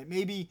Wednesday night.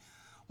 Maybe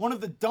one of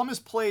the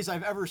dumbest plays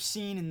I've ever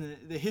seen in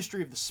the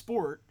history of the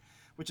sport,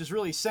 which is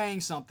really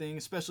saying something,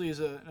 especially as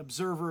an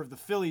observer of the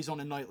Phillies on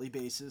a nightly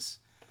basis.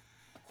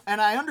 And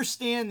I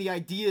understand the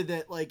idea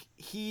that, like,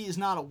 he is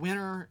not a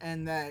winner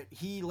and that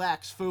he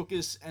lacks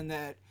focus and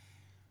that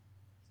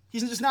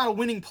he's just not a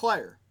winning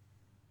player.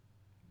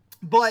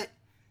 But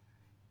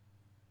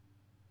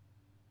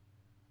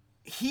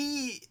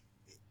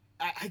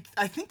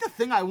I think the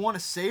thing I want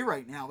to say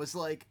right now is,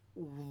 like,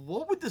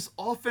 what would this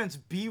offense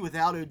be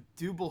without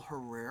Odubel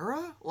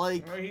Herrera?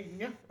 Like,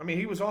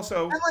 he was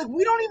also. And, like,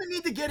 we don't even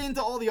need to get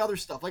into all the other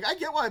stuff. Like, I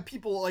get why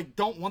people, like,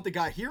 don't want the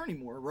guy here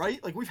anymore,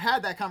 right? Like, we've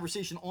had that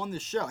conversation on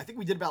this show. I think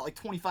we did about, like,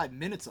 25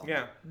 minutes of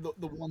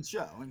the one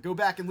show. And go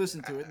back and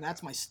listen to it, and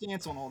that's my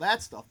stance on all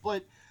that stuff.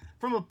 But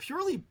from a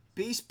purely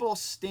baseball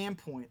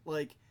standpoint,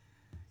 like,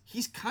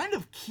 he's kind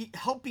of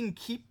helping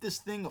keep this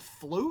thing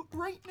afloat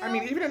right now. I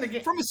mean, even in the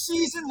game, from a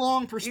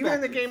season-long perspective.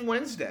 Even in the game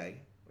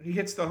Wednesday, he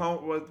hits the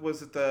home.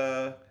 Was it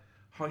the?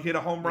 He hit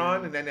a home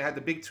run, and then they had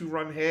the big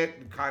 2-run hit,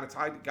 and kind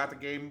of got the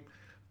game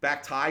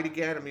back tied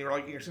again. I mean,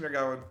 you're sitting there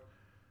going,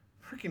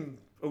 freaking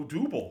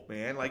Odubel,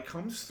 man, like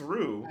comes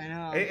through. I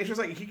know. It's just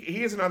like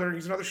he's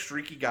another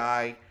streaky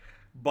guy,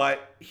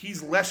 but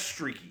he's less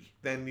streaky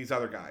than these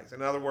other guys.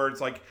 In other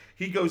words, like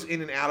he goes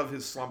in and out of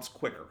his slumps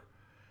quicker.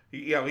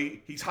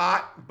 He's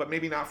hot, but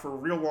maybe not for a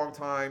real long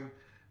time.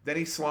 Then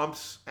he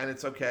slumps, and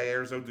it's okay.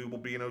 There's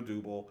Odubel being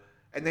Odubel,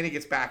 and then he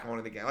gets back on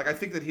it again. Like I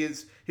think that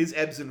his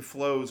ebbs and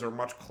flows are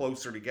much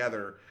closer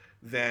together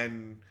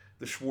than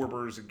the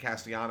Schwarbers and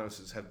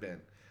Castellanos have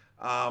been.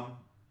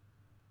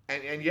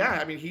 And yeah,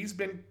 I mean he's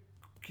been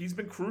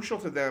crucial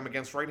to them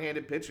against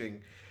right-handed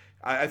pitching.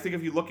 I think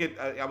if you look at,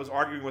 I was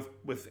arguing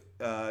with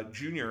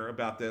Junior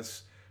about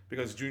this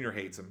because Junior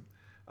hates him.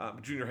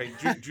 Junior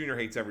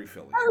hates every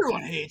Philly.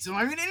 Everyone hates him.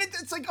 I mean, and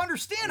it's like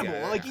understandable.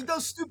 Yeah. Like he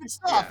does stupid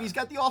stuff. Yeah. He's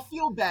got the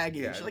off-field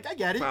baggage. Yeah. Like I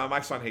get it. My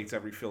son hates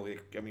every Philly.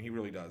 I mean, he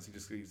really does.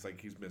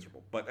 He's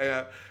miserable. But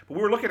we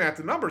were looking at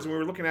the numbers and we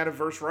were looking at it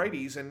versus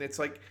righties, and it's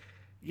like,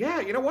 yeah,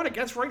 you know what?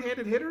 Against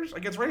right-handed hitters,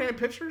 against right-handed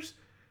pitchers,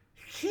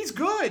 he's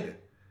good.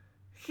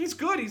 He's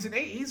good. He's an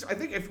 8. I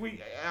think if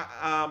we,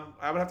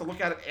 I would have to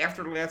look at it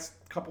after the last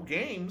couple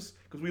games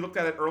because we looked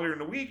at it earlier in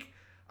the week.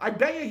 I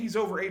bet you he's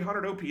over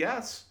 800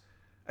 OPS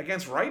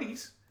against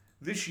righties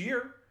this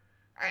year.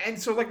 And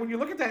so, like, when you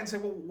look at that and say,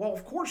 well,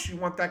 of course you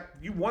want that.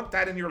 You want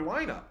that in your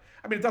lineup.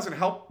 I mean, it doesn't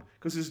help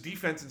because his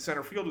defense in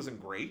center field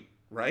isn't great,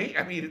 right?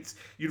 I mean,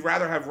 you'd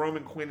rather have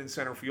Roman Quinn in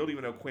center field,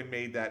 even though Quinn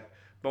made that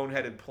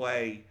boneheaded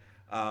play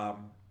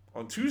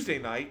on Tuesday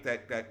night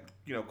that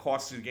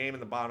cost the game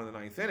in the bottom of the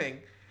 9th inning.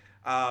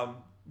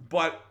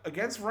 But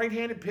against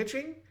right-handed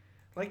pitching,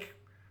 like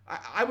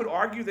I would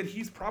argue that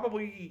he's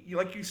probably,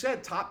 like you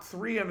said, top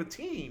 3 on the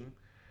team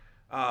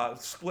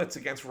splits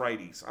against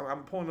righties.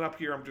 I'm pulling it up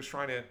here. I'm just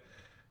trying to,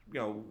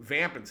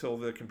 vamp until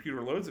the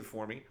computer loads it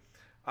for me.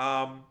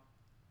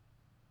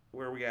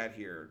 Where are we at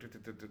here?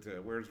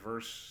 Where's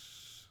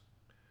verse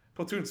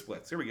platoon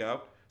splits? Here we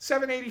go.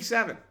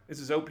 787 is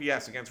his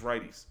OPS against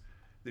righties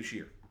this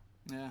year.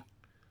 Yeah.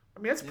 I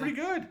mean, that's pretty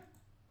good.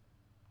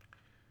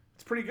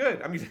 It's pretty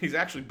good. I mean, he's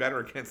actually better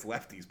against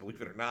lefties,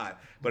 believe it or not.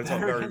 But it's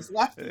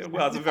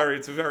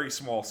a very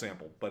small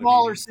sample. But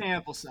smaller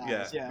sample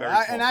size.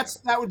 Yeah. And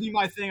that would be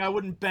my thing. I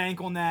wouldn't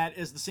bank on that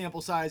as the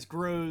sample size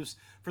grows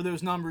for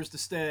those numbers to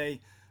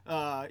stay,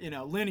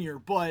 linear.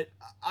 But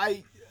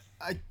I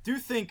do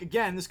think,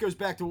 again, this goes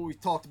back to what we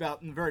talked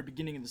about in the very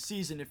beginning of the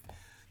season. If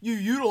you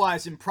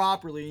utilize him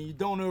properly and you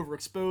don't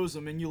overexpose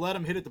him and you let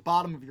him hit at the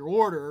bottom of your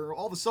order,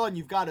 all of a sudden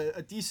you've got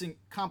a decent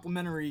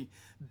complementary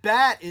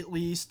bat at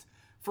least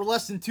for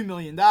less than $2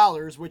 million,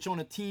 which on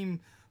a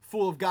team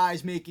full of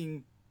guys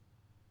making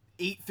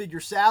 8-figure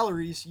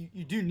salaries,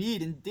 you do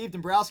need. And Dave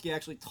Dombrowski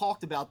actually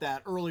talked about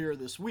that earlier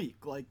this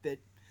week. Like that,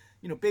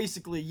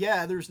 basically,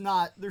 yeah, there's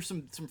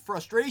some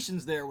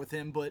frustrations there with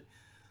him, but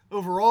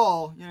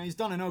overall, he's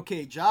done an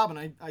okay job.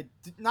 And I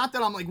not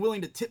that I'm like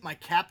willing to tip my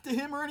cap to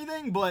him or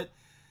anything, but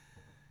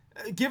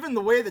given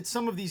the way that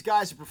some of these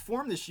guys have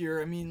performed this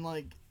year, I mean,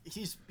 like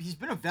he's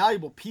been a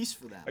valuable piece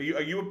for them. Are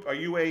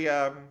you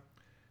a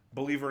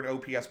believer in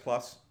OPS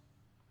plus?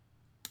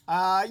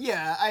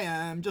 Yeah, I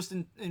am. Just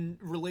in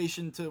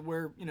relation to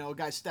where a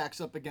guy stacks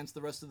up against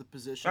the rest of the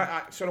position.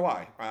 So do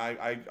I.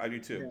 I do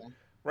too. Yeah.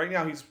 Right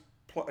now he's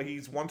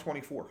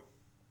 124.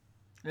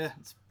 Yeah,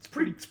 it's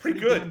pretty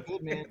good.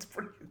 Good, man.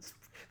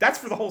 That's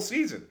for the whole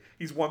season.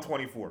 He's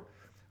 124.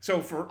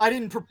 So I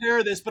didn't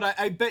prepare this, but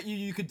I bet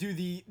you could do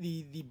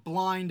the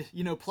blind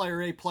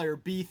player A player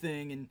B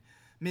thing and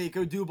make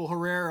Odubel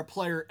Herrera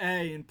player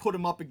A and put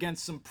him up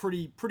against some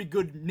pretty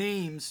good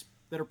names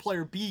that are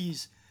player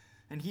Bs,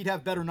 and he'd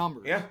have better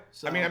numbers. Yeah.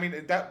 So, I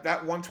mean that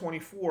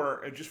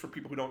 124, just for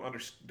people who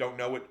don't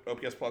know what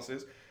OPS plus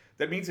is,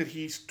 that means that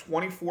he's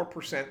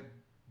 24%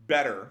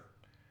 better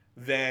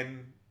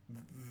than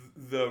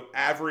the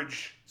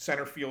average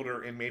center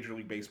fielder in Major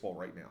League Baseball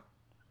right now.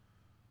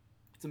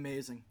 It's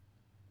amazing.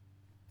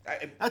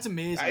 That's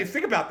amazing. I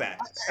think about that.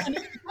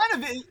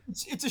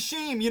 It's a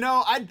shame,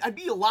 I'd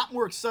be a lot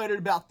more excited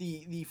about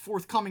the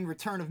forthcoming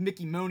return of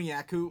Mickey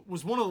Moniak, who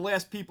was one of the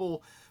last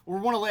people, or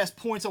one of the last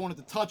points I wanted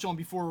to touch on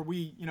before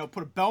we,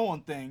 put a bow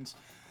on things.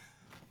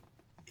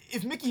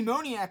 If Mickey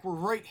Moniak were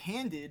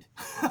right-handed,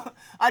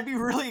 I'd be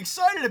really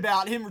excited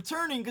about him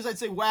returning because I'd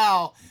say,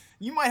 wow,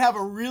 you might have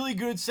a really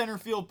good center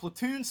field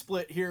platoon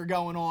split here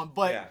going on.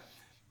 But yeah.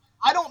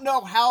 I don't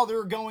know how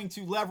they're going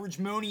to leverage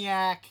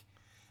Moniak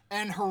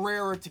and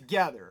Herrera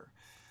together.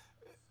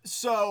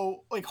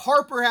 So, like,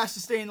 Harper has to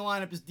stay in the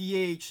lineup as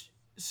DH.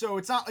 So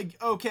it's not like,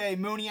 okay,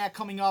 Moniak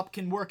coming up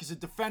can work as a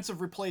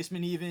defensive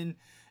replacement even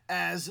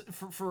as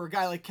for a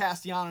guy like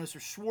Castellanos or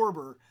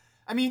Schwarber.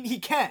 I mean, he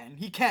can,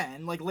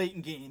 like, late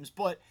in games,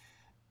 but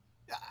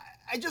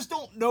I just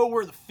don't know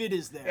where the fit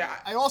is there. Yeah.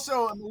 I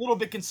also am a little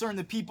bit concerned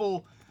that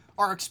people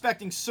are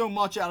expecting so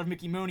much out of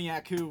Mickey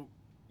Moniak, who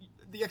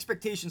the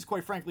expectations,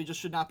 quite frankly, just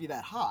should not be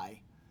that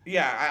high.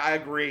 Yeah, I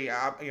agree.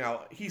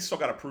 He's still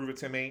got to prove it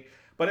to me.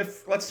 But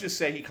if let's just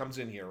say he comes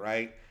in here,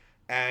 right,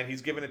 and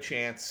he's given a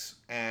chance,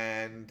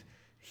 and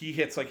he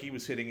hits like he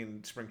was hitting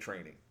in spring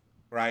training,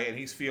 right, and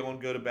he's feeling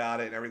good about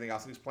it and everything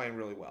else, and he's playing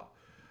really well.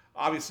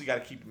 Obviously, got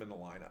to keep him in the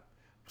lineup.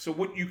 So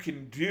what you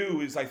can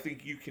do is, I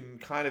think you can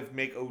kind of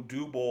make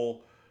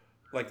Odubel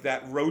like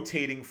that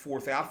rotating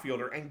fourth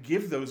outfielder and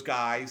give those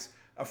guys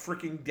a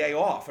freaking day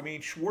off. I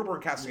mean, Schwarber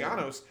and Yeah.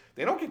 Castellanos,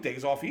 they don't get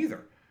days off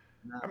either.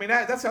 No. I mean,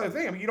 that's the other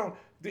thing. I mean, you don't.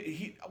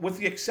 With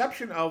the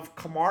exception of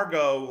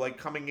Camargo, like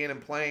coming in and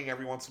playing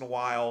every once in a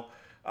while,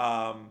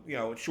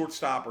 at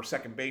shortstop or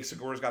second base.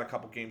 Segura's got a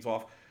couple games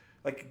off.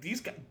 Like these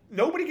guys,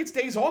 nobody gets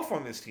days off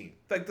on this team.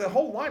 Like the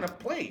whole lineup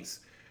plays.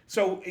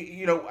 So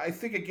I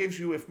think it gives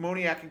you if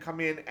Moniak can come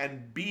in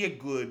and be a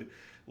good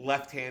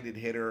left-handed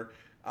hitter.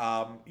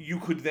 You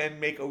could then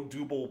make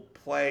Odubel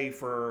play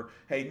for,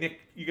 hey Nick,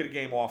 you get a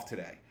game off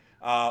today.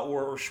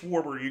 Or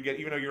Schwarber, you get,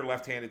 even though you're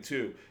left-handed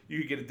too,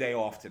 you get a day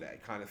off today,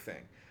 kind of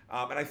thing.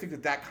 And I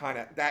think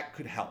that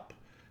could help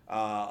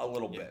a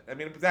little bit. I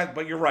mean,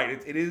 but you're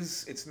right.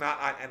 It's not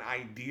an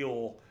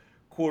ideal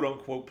quote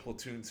unquote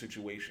platoon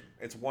situation.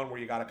 It's one where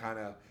you got to kind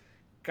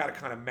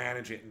of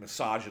manage it and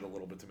massage it a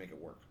little bit to make it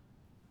work.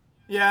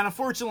 Yeah, and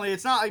unfortunately,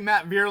 it's not like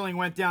Matt Vierling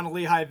went down to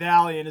Lehigh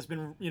Valley and has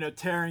been,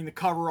 tearing the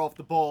cover off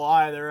the ball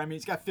either. I mean,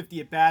 he's got 50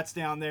 at bats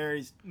down there.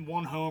 He's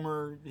one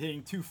homer,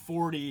 hitting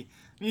 240. I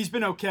mean, he's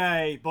been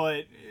okay,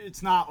 but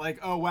it's not like,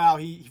 oh wow,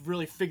 he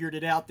really figured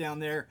it out down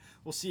there.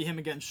 We'll see him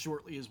again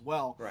shortly as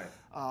well. Right.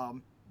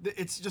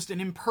 It's just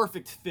an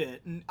imperfect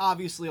fit, and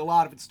obviously a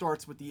lot of it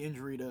starts with the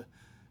injury to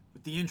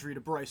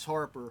Bryce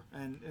Harper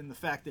and the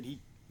fact that he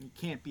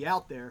can't be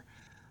out there.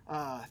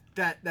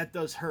 That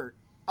does hurt.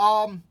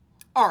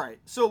 All right,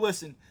 so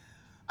listen,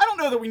 I don't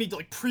know that we need to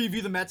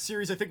preview the Mets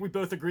series. I think we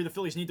both agree the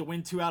Phillies need to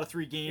win 2 out of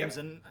 3 games,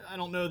 Yep. and I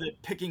don't know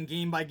that picking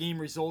game by game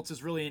results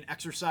is really an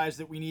exercise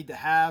that we need to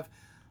have.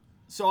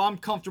 So I'm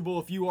comfortable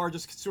if you are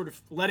just sort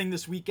of letting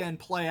this weekend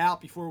play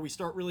out before we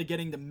start really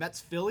getting to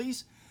Mets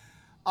Phillies.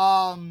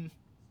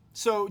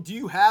 So do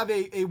you have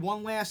a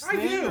one last I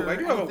thing? do. Or I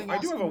do have anything a. I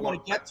else do have you a want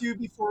one. to get to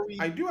before we?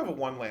 I do have a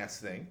one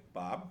last thing,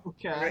 Bob.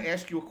 Okay. I'm going to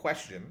ask you a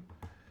question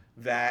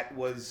that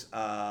was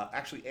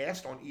actually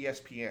asked on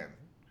ESPN,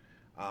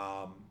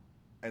 um,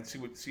 and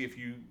see if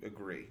you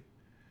agree.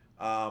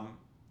 Um,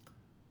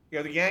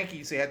 the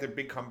Yankees, they had their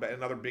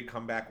another big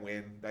comeback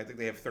win. I think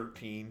they have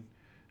 13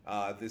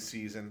 this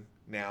season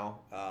now,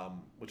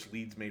 which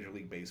leads Major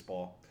League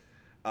Baseball.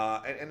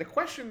 And the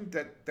question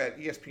that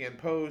ESPN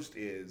posed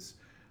is,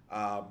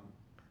 um,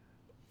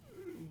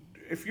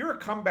 if you're a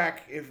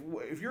comeback,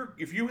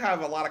 if you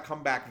have a lot of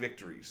comeback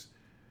victories,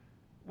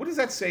 what does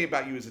that say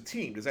about you as a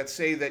team? Does that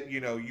say that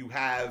you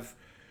have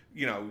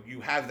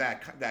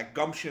that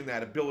gumption,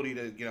 that ability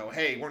to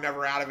hey, we're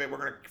never out of it. We're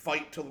going to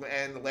fight till the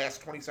end, the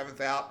last 27th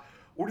out,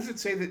 or does it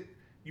say that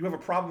you have a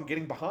problem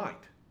getting behind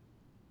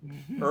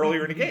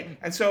earlier in the game?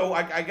 And so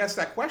I guess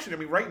that question. I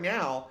mean, right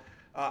now,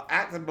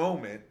 at the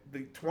moment, the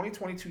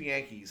 2022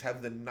 Yankees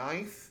have the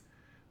ninth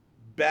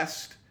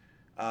best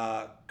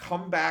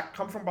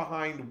come from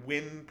behind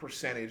win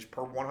percentage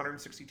per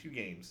 162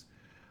 games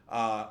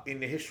in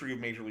the history of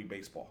Major League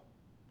Baseball.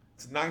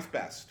 It's ninth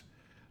best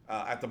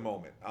at the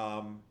moment.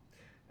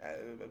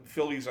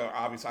 Phillies are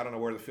obviously, I don't know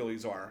where the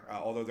Phillies are,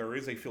 although there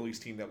is a Phillies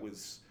team that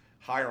was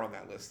higher on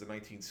that list. The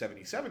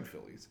 1977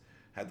 Phillies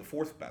had the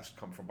fourth best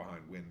come from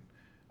behind win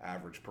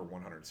average per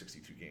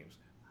 162 games.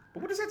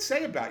 But what does that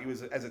say about you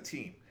as a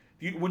team?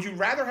 Would you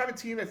rather have a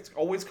team that's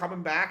always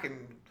coming back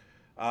and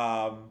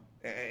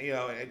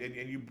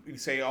you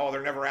say, oh,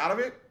 they're never out of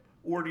it,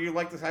 or do you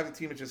like to have a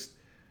team that just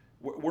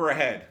we're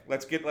ahead?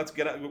 Let's get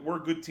we're a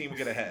good team. We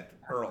get ahead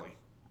early.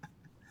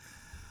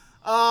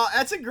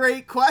 That's a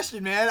great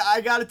question, man.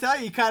 I got to tell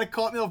you, you kind of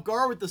caught me off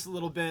guard with this a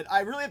little bit.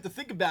 I really have to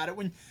think about it.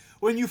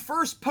 When you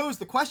first pose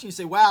the question, you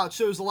say, wow, it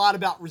shows a lot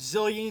about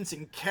resilience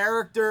and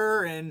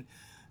character and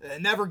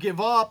never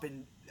give up.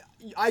 And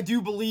I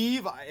do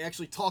believe, I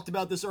actually talked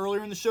about this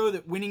earlier in the show,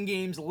 that winning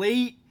games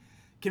late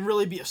can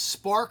really be a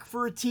spark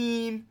for a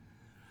team.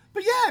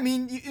 But yeah, I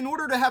mean, in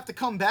order to have to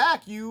come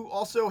back, you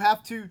also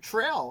have to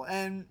trail.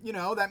 And,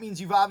 that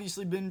means you've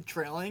obviously been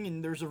trailing,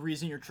 and there's a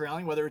reason you're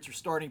trailing, whether it's your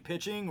starting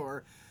pitching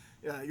or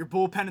your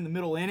bullpen in the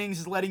middle innings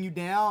is letting you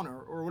down,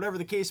 or whatever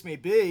the case may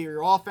be, or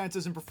your offense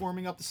isn't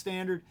performing up to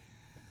standard.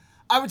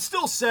 I would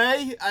still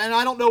say, and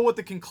I don't know what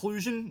the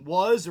conclusion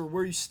was or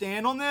where you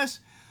stand on this,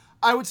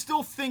 I would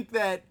still think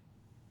that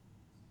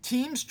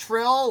teams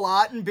trail a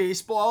lot in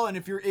baseball, and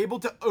if you're able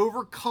to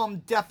overcome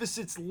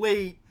deficits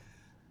late,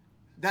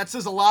 that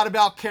says a lot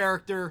about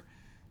character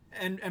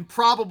and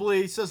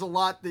probably says a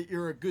lot that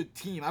you're a good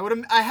team.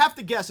 I have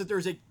to guess that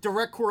there's a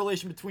direct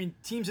correlation between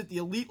teams at the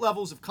elite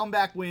levels of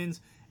comeback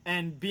wins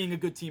and being a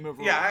good team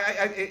overall. Yeah,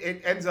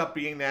 it ends up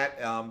being that.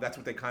 That's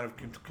what they kind of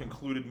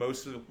concluded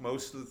most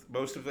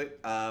of it.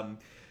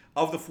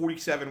 Of the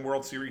 47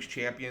 World Series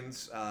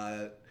champions,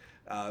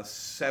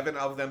 7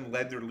 of them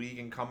led their league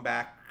in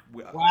comeback.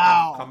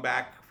 Wow.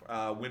 Comeback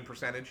win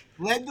percentage.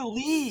 Led the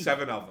league.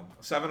 7 of them.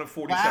 7 of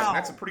 47. Wow.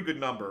 That's a pretty good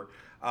number.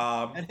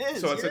 It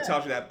is, so yeah. it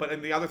tells you that. But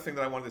and the other thing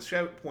that I wanted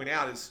to point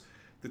out is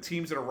the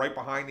teams that are right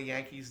behind the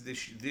Yankees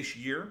this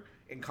year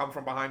and come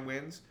from behind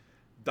wins: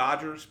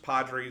 Dodgers,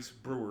 Padres,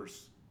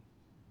 Brewers.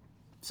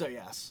 So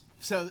yes.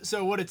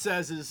 So what it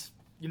says is,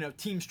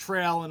 teams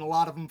trail and a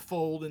lot of them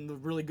fold and the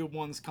really good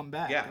ones come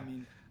back. Yeah. I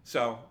mean,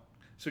 So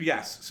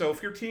yes. So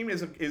if your team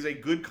is a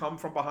good come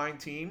from behind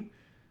team,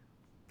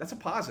 that's a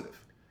positive.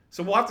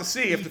 So we'll have to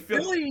see if the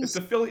Phillies.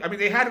 I mean,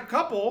 they've had a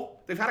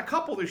couple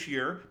this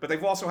year, but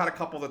they've also had a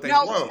couple that they've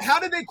blown. How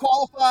do they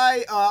qualify,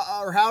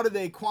 or how do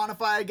they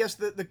quantify? I guess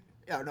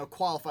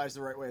qualify is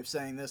the right way of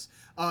saying this.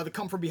 The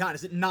come from behind,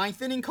 is it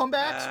ninth inning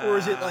comebacks, or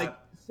is it like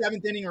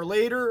seventh inning or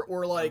later,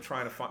 or like I'm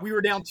trying to find, we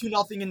were down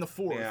 2-0 in the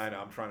fourth? Yeah, I know.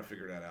 I'm trying to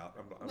figure that out.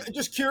 I'm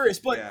just curious,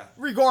 but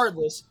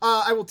regardless,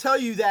 I will tell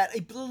you that I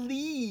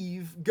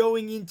believe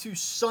going into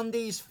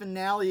Sunday's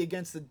finale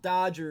against the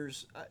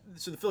Dodgers,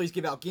 so the Phillies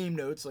give out game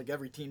notes like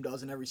every team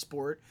does in every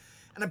sport,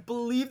 and I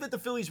believe that the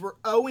Phillies were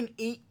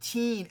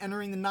 0-18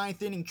 entering the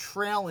ninth inning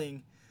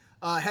trailing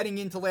heading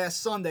into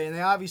last Sunday, and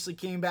they obviously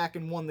came back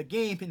and won the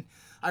game, and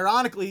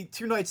ironically,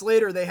 2 nights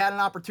later, they had an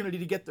opportunity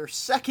to get their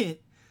second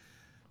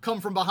come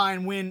from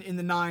behind win in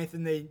the ninth,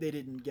 and they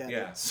didn't get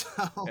it.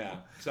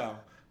 So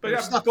but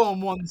they're stuck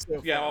on one so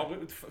far. Yeah, well,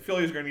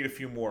 Phillies are going to need a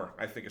few more,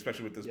 I think,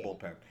 especially with this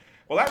bullpen.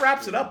 Well, that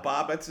wraps it up,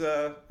 Bob. That's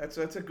a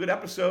good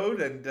episode,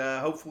 and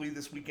hopefully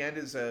this weekend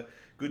is a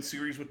good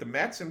series with the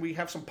Mets, and we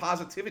have some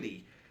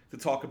positivity to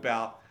talk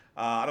about.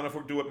 I don't know if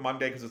we'll do it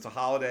Monday because it's a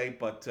holiday,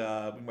 but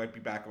we might be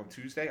back on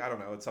Tuesday. I don't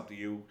know. It's up to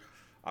you.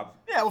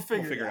 We'll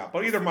figure it out.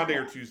 But either Monday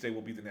or Tuesday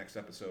will be the next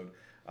episode.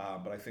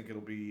 But I think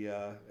it'll be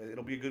a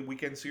good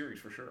weekend series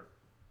for sure.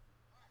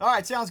 All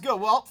right, sounds good.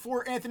 Well,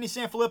 for Anthony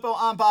Sanfilippo,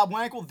 I'm Bob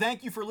Wankel.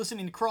 Thank you for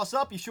listening to Cross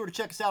Up. Be sure to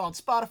check us out on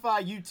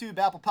Spotify, YouTube,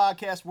 Apple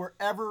Podcasts,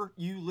 wherever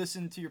you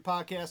listen to your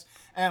podcasts.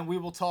 And we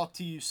will talk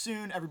to you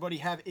soon. Everybody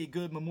have a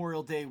good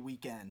Memorial Day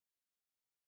weekend.